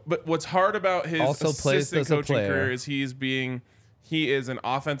 So, but what's hard about his Also plays assistant as a coaching player. career is he is an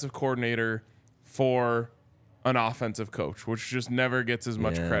offensive coordinator for an offensive coach, which just never gets as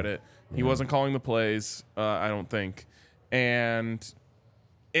much credit. He wasn't calling the plays, I don't think. And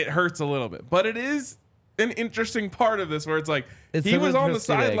it hurts a little bit. But it is an interesting part of this where it's like he was on the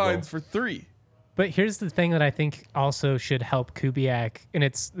sidelines for 3. But here's the thing that I think also should help Kubiak, and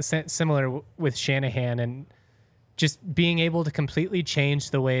it's similar with Shanahan, and just being able to completely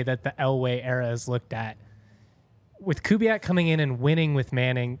change the way that the Elway era is looked at. With Kubiak coming in and winning with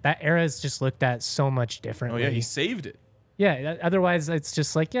Manning, that era is just looked at so much differently. Oh, yeah, he saved it. Yeah, otherwise it's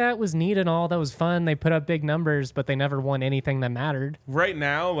just like, yeah, it was neat and all. That was fun. They put up big numbers, but they never won anything that mattered. Right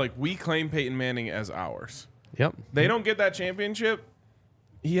now, like, we claim Peyton Manning as ours. Yep. They don't get that championship.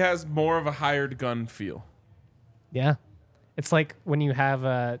 He has more of a hired gun feel. Yeah. It's like when you have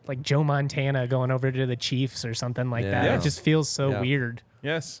like Joe Montana going over to the Chiefs or something like that. Yeah. It just feels so weird.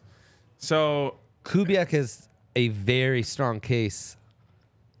 Yes. So Kubiak is a very strong case.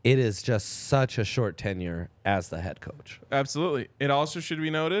 It is just such a short tenure as the head coach. absolutely. It also should be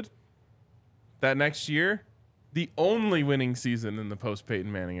noted that next year, the only winning season in the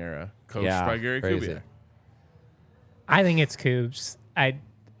post-Peyton Manning era, coached by Gary crazy. Kubiak. I think it's Coups. I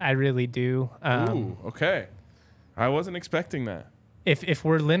really do. Ooh, okay. I wasn't expecting that. If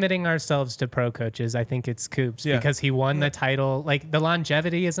we're limiting ourselves to pro coaches, I think it's Coups Yeah. because he won the title. Like, the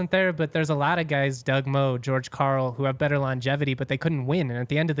longevity isn't there, but there's a lot of guys, Doug Moe, George Karl, who have better longevity, but they couldn't win. And at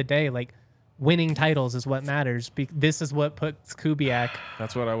the end of the day, like, winning titles is what matters. This is what puts Kubiak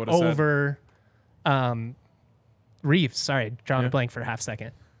That's what I would have said. over Reeves. Sorry, drawing a blank for a half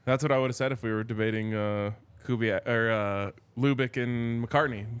second. That's what I would have said if we were debating Kubiak or Lubick and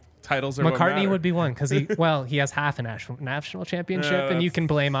McCartney. Titles are what McCartney matter. would be one because he has half a national championship, and you can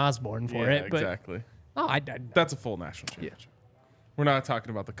blame Osborne for Yeah, it. But exactly. that's a full national championship. We're not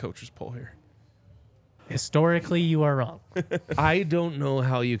talking about the coaches poll here. historically, you are wrong. I don't know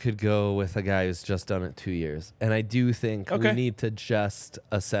how you could go with a guy who's just done it 2 years. And I do think we need to just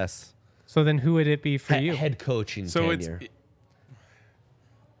assess So then, who would it be for you? head coaching So tenure.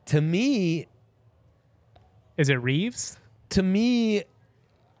 To me, Is it Reeves?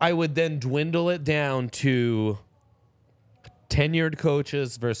 I would then dwindle it down to tenured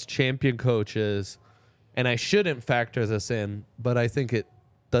coaches versus champion coaches. And I shouldn't factor this in, but I think it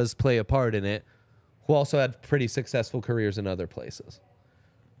does play a part in it, who also had pretty successful careers in other places.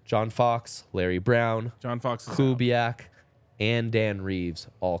 John Fox, Larry Brown, John Fox is out. Kubiak, and Dan Reeves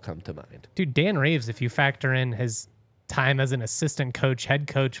all come to mind. Dude, Dan Reeves, if you factor in his time as an assistant coach, head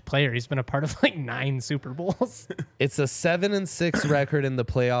coach, player, he's been a part of like 9 Super Bowls. It's a 7-6 record in the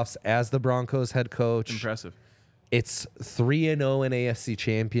playoffs as the Broncos head coach. Impressive. It's 3-0 in AFC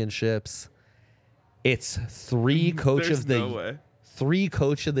championships. It's 3 coach There's of the no way. 3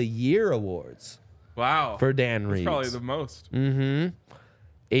 coach of the year awards Wow. for Dan Reeves. That's probably the most.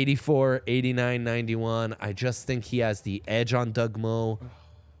 84, 89, 91. I just think he has the edge on Doug Moe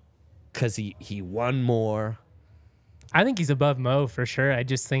because he won more. I think he's above Mo for sure. I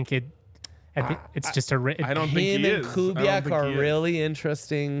just think it's just a. I don't think he Him and is. I don't Kubiak think are he is. really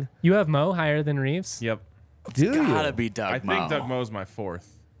interesting. You have Mo higher than Reeves. Yep. Do Gotta you? be Doug I Moe. think Doug Moe's my 4th.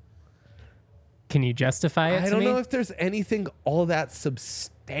 Can you justify it? I to don't me? know if there's anything all that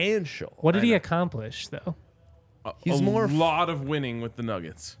substantial. What did I he know. accomplish though? He's a more lot of winning with the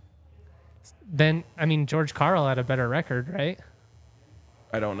Nuggets. Then I mean, George Karl had a better record, right?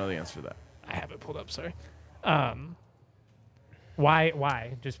 I don't know the answer to that. I have it pulled up. Sorry.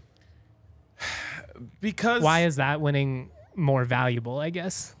 Why? Just Because why is that winning more valuable? I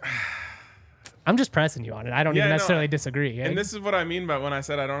guess. I'm just pressing you on it. I don't Yeah, even no, necessarily disagree. and this is what I mean by when I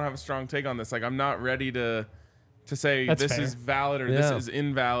said I don't have a strong take on this. Like I'm not ready to say That's this fair. is valid or Yeah. this is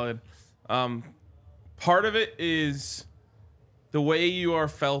invalid. Part of it is the way you are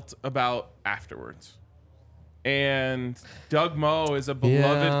felt about afterwards. And Doug Moe is a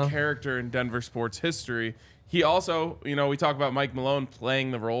beloved Yeah. character in Denver sports history. He also, we talk about Mike Malone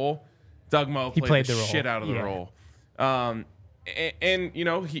playing the role. Doug Moe He played played the the role. shit out of the Yeah. role. And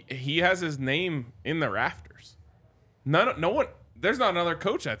he has his name in the rafters. No one. There's not another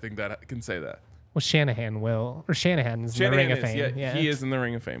coach I think that can say that. Well, Shanahan will, or Shanahan's in the Ring of Fame. Yeah, he is in the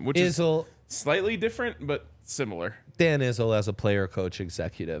Ring of Fame, which is Izzo, slightly different but similar. Dan Izzo as a player, coach,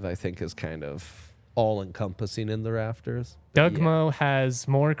 executive, I think is kind of all encompassing in the rafters. Doug Yeah. Moe has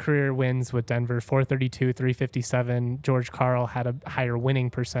more career wins with Denver, 432, 357. George Karl had a higher winning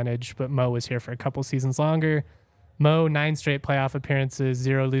percentage, but Moe was here for a couple seasons longer. Moe, 9 straight playoff appearances,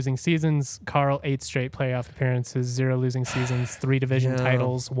 0 losing seasons. Karl, 8 straight playoff appearances, 0 losing seasons, 3 division Yeah.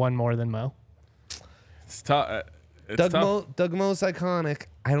 titles, 1 more than Moe. It's tough. Doug Moe's iconic.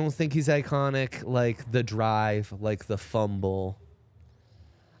 I don't think he's iconic like the drive, like the fumble.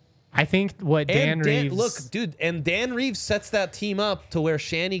 I think what Dan Reeves... look, dude, and Dan Reeves sets that team up to where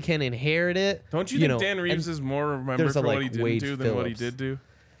Shanny can inherit it. Don't you think know, Dan Reeves and is more remembered there's for a, what like, he didn't Wade do than what he Phillips. did do?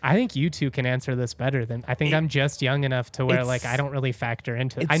 I think you two can answer this better than... I think I'm just young enough to where, like, I don't really factor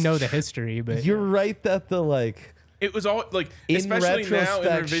into it. I it's know the tr- history, but... You're right that the like It was all like, in especially now in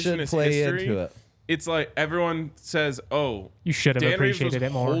retrospect should revisionist play history, into it. it's like everyone says, "Oh, You should have Dan Reeves was appreciated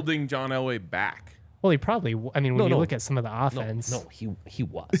it more. holding John Elway back." Well, he probably... I mean, when No, you no. look at some of the offense... No, he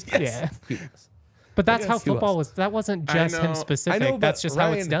was. Yeah. He was. But that's how Yes, he was. football was. That wasn't I just know. him I specific. I know, That's but just how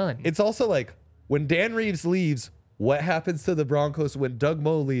it's Ryan, done. It's also like when Dan Reeves leaves, what happens to the Broncos when Doug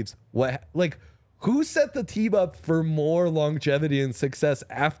Moe leaves? Who set the team up for more longevity and success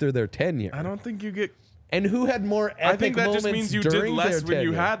after their tenure? I don't think you get. And who had more epic I think that moments just means you did during less their when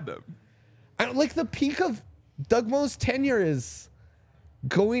you tenure? had them. Like the peak of Doug Moe's tenure is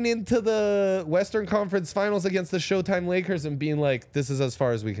going into the Western Conference Finals against the Showtime Lakers and being like, "This is as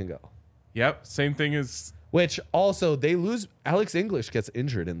far as we can go." Yep, same thing as Which also they lose. Alex English gets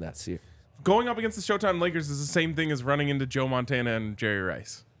injured in that series. going up against the Showtime Lakers is the same thing as running into Joe Montana and Jerry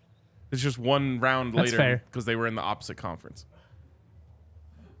Rice. It's just one round That's later fair. because they were in the opposite conference.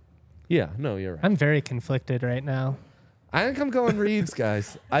 Yeah, no, you're right. I'm very conflicted right now. I think I'm going Reeves,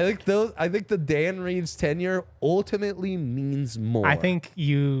 guys. I think the Dan Reeves tenure ultimately means more. I think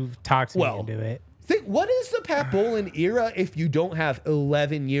you talked me Well, into it. Think what is the Pat Bowlen era if you don't have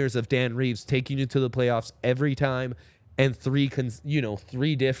 11 years of Dan Reeves taking you to the playoffs every time and three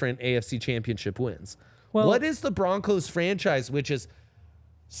different AFC championship wins? Well- What is the Broncos franchise which is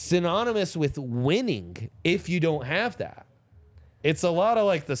synonymous with winning if you don't have that? It's a lot of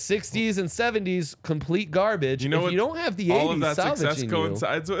like the 60s and 70s complete garbage. You know if what you don't have the all 80s of that success salvaging you,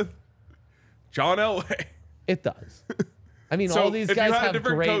 coincides with? John Elway. it does. I mean, So all these if guys you had a have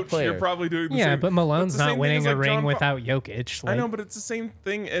different great coach, players. you're probably doing the Yeah, same. but Malone's It's the not same thing winning as, a like, ring John without Jokic. I know, Like, but it's the same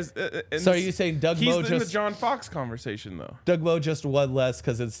thing as. So are you saying Doug he's Moe in the just John Fox conversation though? Doug Moe just won less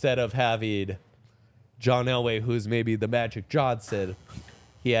because instead of having John Elway, who's maybe the Magic Johnson,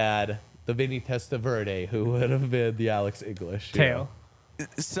 he had the Vinny Testaverde, who would have been the Alex English. you know? Tail.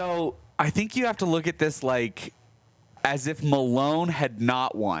 So I think you have to look at this like as if Malone had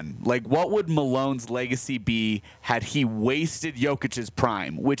not won. Like, what would Malone's legacy be had he wasted Jokic's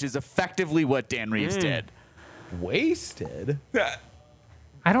prime, which is effectively what Dan Reeves did. Wasted.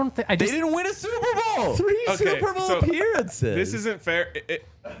 I don't think They didn't win a Super Bowl. 3 Okay, Super Bowl so appearances. This isn't fair.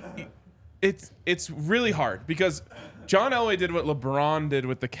 It's really hard because John Elway did what LeBron did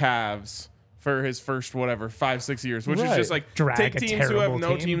with the Cavs for his first 5-6 years, which is Right. just like Drag take a teams who have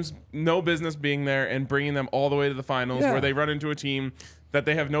terrible team. no business being there and bringing them all the way to the finals Yeah. where they run into a team that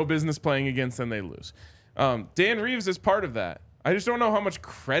they have no business playing against and they lose. Dan Reeves is part of that. I just don't know how much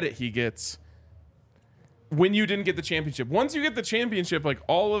credit he gets when you didn't get the championship. Once you get the championship, like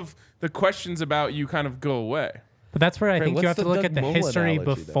all of the questions about you kind of go away. But that's where I think what's you have the to look Doug at the Moe history analogy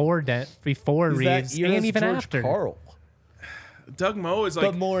before He's Reeves that era's and even George after. Karl, Doug Moe is but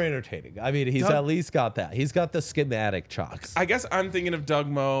like, more entertaining. I mean, he's Doug- at least got that. He's got the schematic chalks. I guess I'm thinking of Doug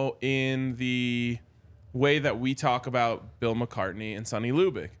Moe in the way that we talk about Bill McCartney and Sonny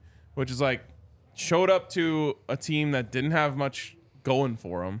Lubick, which is like showed up to a team that didn't have much going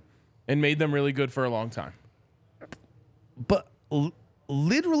for them and made them really good for a long time. But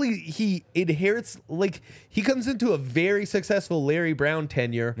literally, he inherits, like, he comes into a very successful Larry Brown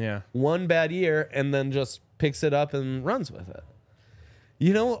tenure. Yeah. One bad year, and then just picks it up and runs with it.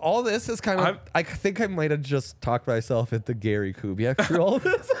 You know, all this is kind of, I think I might have just talked myself into Gary Kubiak through all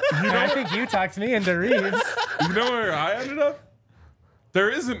this. I think you talked me into Reeves. You know where I ended up? There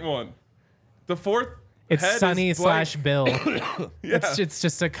isn't one. The fourth It's head Sonny is blank. / Bill. Yeah. It's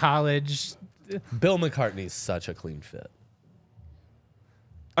just a college. Bill McCartney's such a clean fit.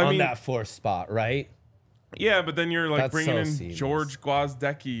 I on mean, that fourth spot, right? yeah, but then you're like That's bringing so in seamless. George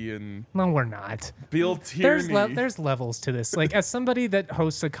Gwozdecky and No, we're not. Bill Tierney. There's levels to this. Like, as somebody that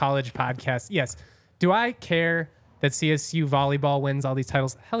hosts a college podcast, yes. Do I care that CSU volleyball wins all these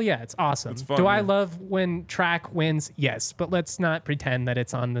titles? Hell yeah, it's awesome. It's fun, Do I yeah. love when track wins? Yes, but let's not pretend that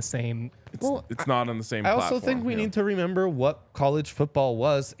it's on the same. It's not on the same I platform. also think we yeah. need to remember what college football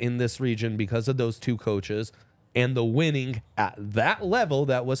was in this region because of those two coaches and the winning at that level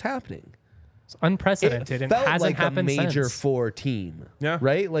that was happening. It's unprecedented It and felt hasn't like a happened major since. 4 team. Yeah.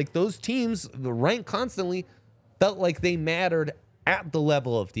 Right? Like those teams, the rank constantly felt like they mattered at the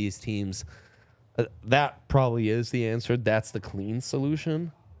level of these teams. That probably is the answer. That's the clean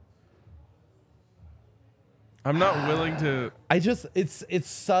solution. I'm not willing to. I just it's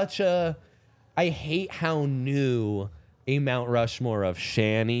such a I hate how new a Mount Rushmore of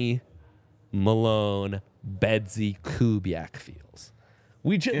Shanny, Malone, Bedsy, Kubiak feels.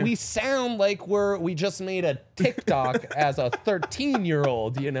 We sound like we just made a TikTok as a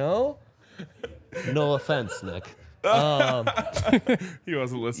 13-year-old, you know? No offense, Nick. He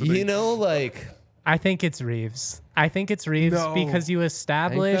wasn't listening. You know, like I think it's Reeves. I think it's Reeves No. because you I think that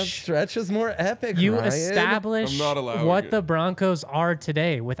establish stretch is more epic. you Ryan. establish I'm not allowing what it. the Broncos are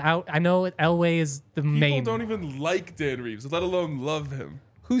today. Without, I know Elway is the People main. don't even like Dan Reeves, let alone love him.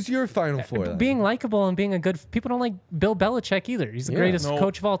 Who's your final four? Then? Being likable and being a good people don't like Bill Belichick either. He's the Yeah. greatest No.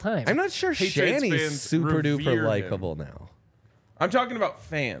 coach of all time. I'm not sure Patriots Shanny's fans super revere duper him. likable now. I'm talking about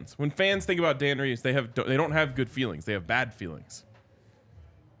fans. When fans think about Dan Reeves, they don't have good feelings. They have bad feelings.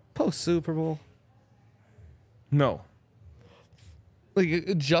 Post Super Bowl. No.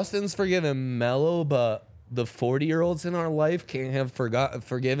 Like Justin's forgiven Mello, but the 40-year-olds in our life can't have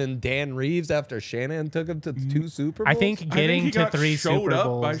forgiven Dan Reeves after Shanahan took him to 2 Super Bowls. I think getting he to got 3 showed Super up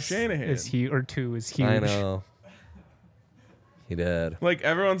Bowls by Shanahan. is huge, or 2 is huge. I know. He did. Like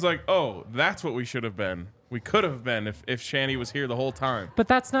everyone's like, oh, that's what we should have been. We could have been if Shanny was here the whole time. But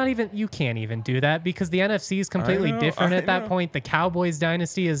that's not even, you can't even do that because the NFC is completely know, different I at that know. point. The Cowboys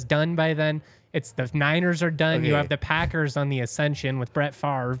dynasty is done by then. It's the Niners are done. You Okay. have the Packers on the ascension with Brett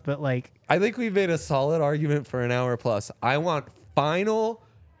Favre, but like, I think we've made a solid argument for an hour plus. I want final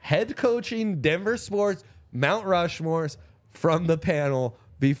head coaching Denver sports Mount Rushmores from the panel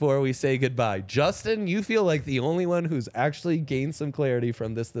before we say goodbye. Justin, you feel like the only one who's actually gained some clarity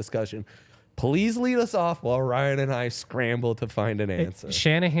from this discussion. Please lead us off while Ryan and I scramble to find an answer.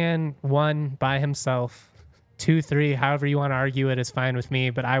 Shanahan won by himself. 2, 3, however you want to argue it is fine with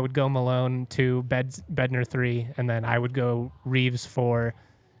me, but I would go Malone 2, Bednar 3, and then I would go Reeves 4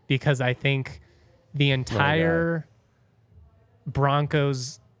 because I think the entire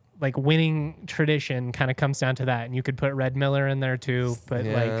Broncos like winning tradition kind of comes down to that. And you could put Red Miller in there too, but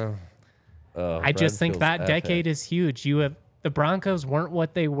like I just think that decade is huge. You have the Broncos weren't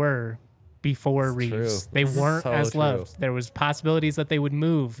what they were before Reeves. true. They weren't So as true. loved. There was possibilities that they would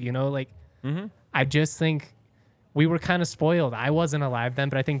move, you know, like I just think we were kind of spoiled. I wasn't alive then,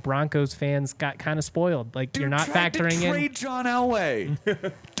 but I think Broncos fans got kind of spoiled. Like you're not factoring to in. trade John Elway.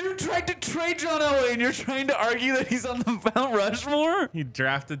 Dude tried to trade John Elway, and you're trying to argue that he's on the Mount Rushmore? He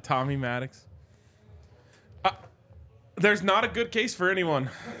drafted Tommy Maddox. There's not a good case for anyone.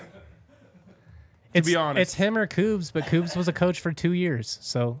 be honest. It's him or Coobs, but Coobs was a coach for 2 years.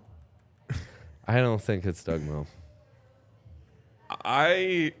 So I don't think it's Doug Moe.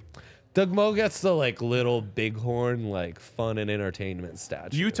 Doug Moe gets the like little bighorn like fun and entertainment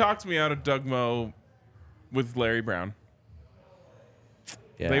statue. You talked me out of Doug Moe with Larry Brown.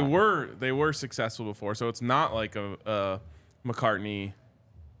 Yeah. They were successful before, so it's not like a McCartney.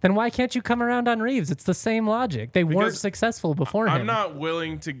 then why can't you come around on Reeves? It's the same logic. They weren't Because successful before him. I'm not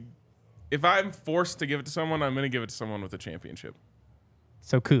willing to. If I'm forced to give it to someone, I'm going to give it to someone with a championship.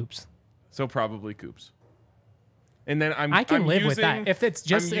 So Coobs. So probably Coops. And then I can live with that. If it's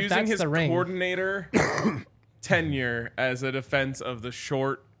just I'm if using that's his the ring. coordinator tenure as a defense of the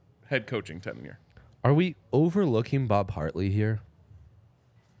short head coaching tenure. Are we overlooking Bob Hartley here?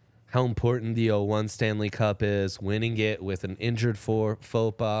 How important the 01 Stanley Cup is, winning it with an injured faux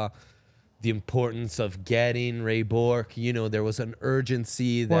pas, the importance of getting Ray Bourque. You know, there was an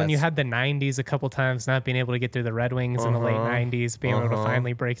urgency. Well, and you had the 90s a couple times not being able to get through the Red Wings in the late 90s, being able to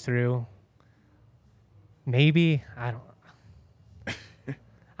finally break through. Maybe. I don't know.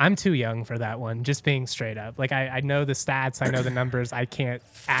 I'm too young for that one, just being straight up. Like, I know the stats. I know the numbers. I can't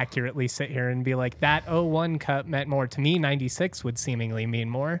accurately sit here and be like, that 01 Cup meant more. To me, 96 would seemingly mean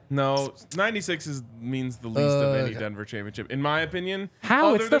more. No, 96 means the least of any Denver championship, in my opinion. How?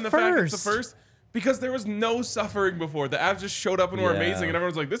 Other It's than the fact it's the first. first. Because there was no suffering before. The Avs just showed up and were Yeah. amazing, and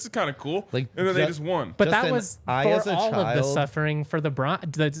everyone's like, this is kind of cool. Like, and then they just- just won. But Justin, that was I, for as a all of the child- suffering for the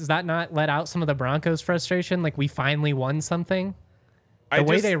Does that not let out some of the Broncos' frustration? Like, we finally won something? The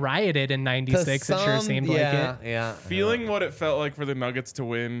way they rioted in 96, it sure seemed like it. Yeah. Feeling what it felt like for the Nuggets to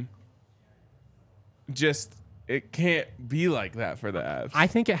win, just, it can't be like that for the Avs. I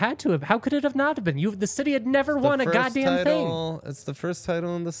think it had to have. How could it have not have been? The city had never won a goddamn thing. It's the first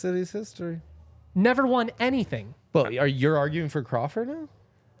title in the city's history. Never won anything. But you're arguing for Crawford now?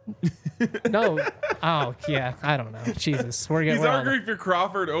 No. Oh, yeah. I don't know. Jesus. He's arguing for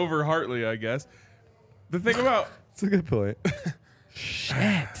Crawford over Hartley, I guess. The thing about... That's a good point.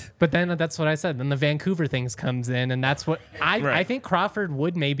 Shit. But then that's what I said. Then the Vancouver things comes in, and that's what I think Crawford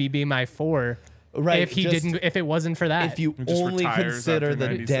would maybe be my 4 Right. if if it wasn't for that. If you just only retires consider after the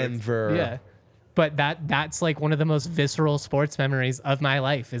 96. Denver. Yeah. But that's like one of the most visceral sports memories of my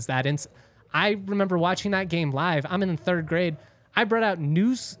life is that I remember watching that game live. I'm in 3rd grade. I brought out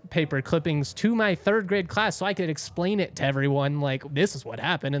newspaper clippings to my 3rd grade class so I could explain it to everyone. Like, this is what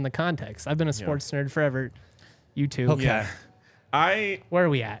happened in the context. I've been a sports nerd forever. You too. Okay. Yeah. Where are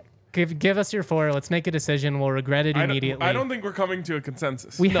we at? Give us your 4. Let's make a decision. We'll regret it immediately. I don't think we're coming to a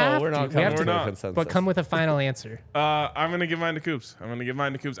consensus. We No, have we're to. not We have coming to, to a not. consensus. but come with a final answer. I'm going to give mine to Coops.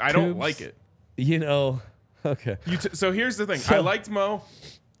 I don't Coops. like it. You know, okay. So here's the thing. I liked Mo.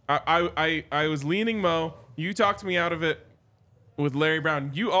 I was leaning Mo. You talked me out of it with Larry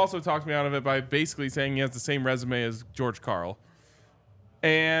Brown. You also talked me out of it by basically saying he has the same resume as George Karl.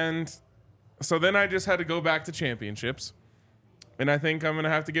 And so then I just had to go back to championships. And I think I'm going to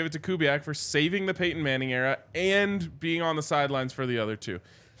have to give it to Kubiak for saving the Peyton Manning era and being on the sidelines for the other two.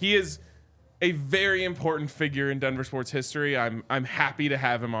 He is a very important figure in Denver sports history. I'm happy to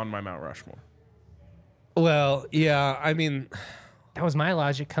have him on my Mount Rushmore. Well, yeah, I mean, That was my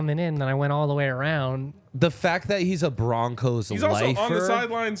logic coming in. Then I went all the way around. the fact that he's a Broncos He's lifer. also on the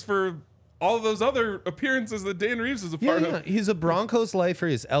sidelines for all of those other appearances that Dan Reeves is a part Yeah, of. he's a Broncos lifer.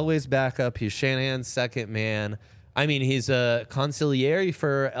 He's Elway's backup. He's Shanahan's second man. I mean, he's a consigliere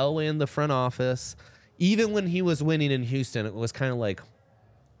for Elway in the front office. Even when he was winning in Houston, it was kind of like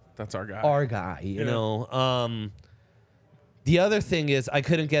That's our guy. our guy, you know. The other thing is I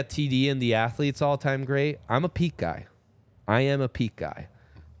couldn't get TD in the athletes all-time great. I'm a peak guy. I am a peak guy.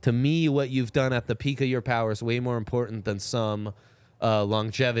 To me, what you've done at the peak of your power is way more important than some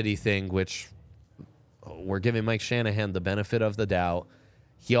longevity thing, which we're giving Mike Shanahan the benefit of the doubt.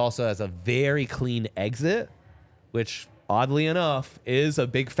 He also has a very clean exit, which oddly enough is a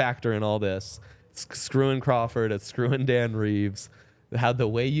big factor in all this. It's screwing Crawford, it's screwing Dan Reeves. How the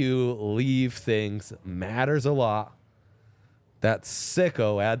way you leave things matters a lot. That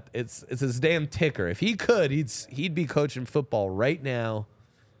sicko, it's his damn ticker. If he could, he'd be coaching football right now.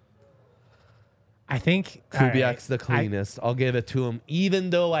 I think Kubiak's the all right, cleanest. I'll give it to him, even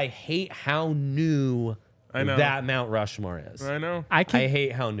though I hate how new I know. that Mount Rushmore is. I know. I I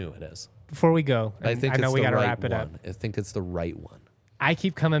hate how new it is. before we go, I think know it's we the got to right wrap it up. one. I think it's the right one. I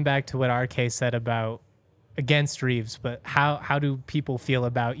keep coming back to what RK said about against Reeves, but how do people feel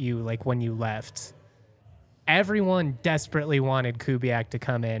about you like when you left? Everyone desperately wanted Kubiak to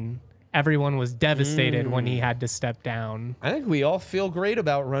come in. Everyone was devastated when he had to step down. I think we all feel great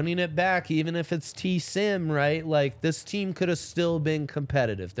about running it back, even if it's T-Sim, right? Like, this team could have still been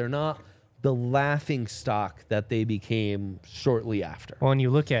competitive. They're not the laughing stock that they became shortly after. Well, when you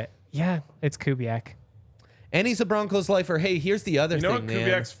look at, it's Kubiak. And he's a Broncos lifer. Hey, here's the other You know thing, what man.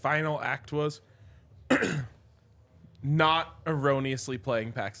 Kubiak's final act was? Not erroneously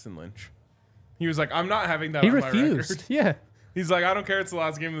playing Paxton Lynch. He was like, I'm not having that He on my refused. record. Yeah. He's like, I don't care. It's the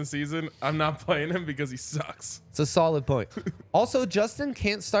last game of the season. I'm not playing him because he sucks. It's a solid point. Also, Justin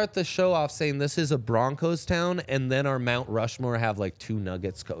can't start the show off saying this is a Broncos town and then our Mount Rushmore have like 2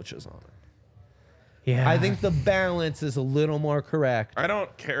 Nuggets coaches on it. Yeah. I think the balance is a little more correct. I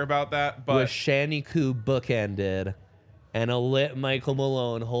don't care about that, With but Shanny Koo bookended and a lit Michael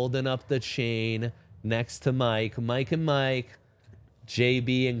Malone holding up the chain next to Mike and Mike,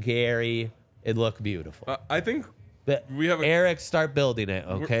 JB and Gary. It looked beautiful. I think But we have Eric, start building it,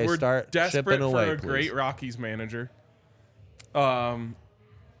 okay? we're Start desperate shipping away, for a please. great Rockies manager.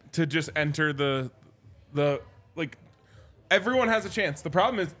 To just enter the like everyone has a chance. The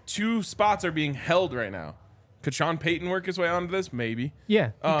problem is 2 spots are being held right now. Could Sean Payton work his way onto this? Maybe.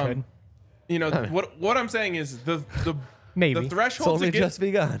 Yeah, he could. You know what I'm saying is the Maybe. the It's threshold only to get just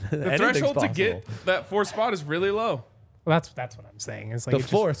begun. the threshold to get that 4th spot is really low. Well, that's what I'm saying. It's like the it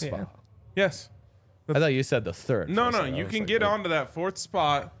just- 4th yeah. spot. Yes. I thought you said the 3rd. No, for a no, second. I you was can like, get wait. onto that 4th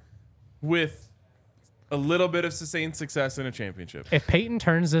spot with a little bit of sustained success in a championship. If Peyton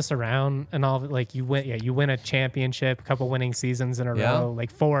turns this around and all, like you win a championship, a couple winning seasons in a Yeah. row,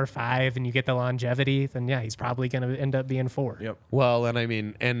 like 4 or 5, and you get the longevity, then he's probably going to end up being 4. Yep. Well, and I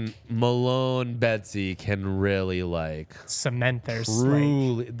mean, and Malone, Betsy can really like Cement their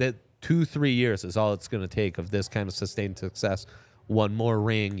truly that 2-3 years is all it's going to take of this kind of sustained success. One more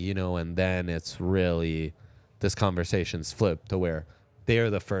ring, and then it's really this conversation's flipped to where they're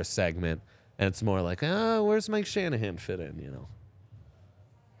the first segment, and it's more like, where's Mike Shanahan fit in?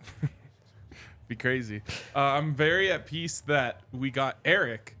 Be crazy. I'm very at peace that we got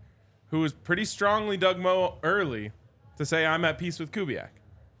Eric, who was pretty strongly Doug Moe early, to say I'm at peace with Kubiak.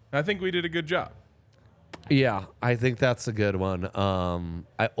 I think we did a good job. Yeah, I think that's a good one.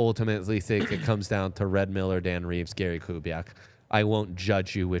 I ultimately think it comes down to Red Miller, Dan Reeves, Gary Kubiak. I won't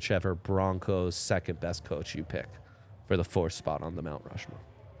judge you whichever Broncos second best coach you pick for the 4th spot on the Mount Rushmore.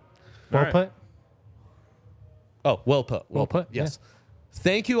 Well All right. put. Oh, well put. Well put, Yes.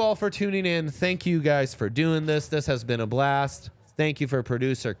 Thank you all for tuning in. Thank you guys for doing this. This has been a blast. Thank you for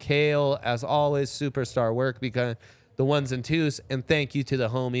producer Kale. As always, superstar work because the 1s and 2s. And thank you to the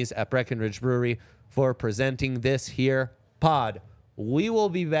homies at Breckenridge Brewery for presenting this here pod. We will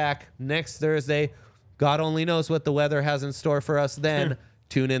be back next Thursday. God only knows what the weather has in store for us then.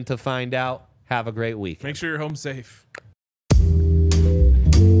 Tune in to find out. Have a great week. Make sure you're home safe.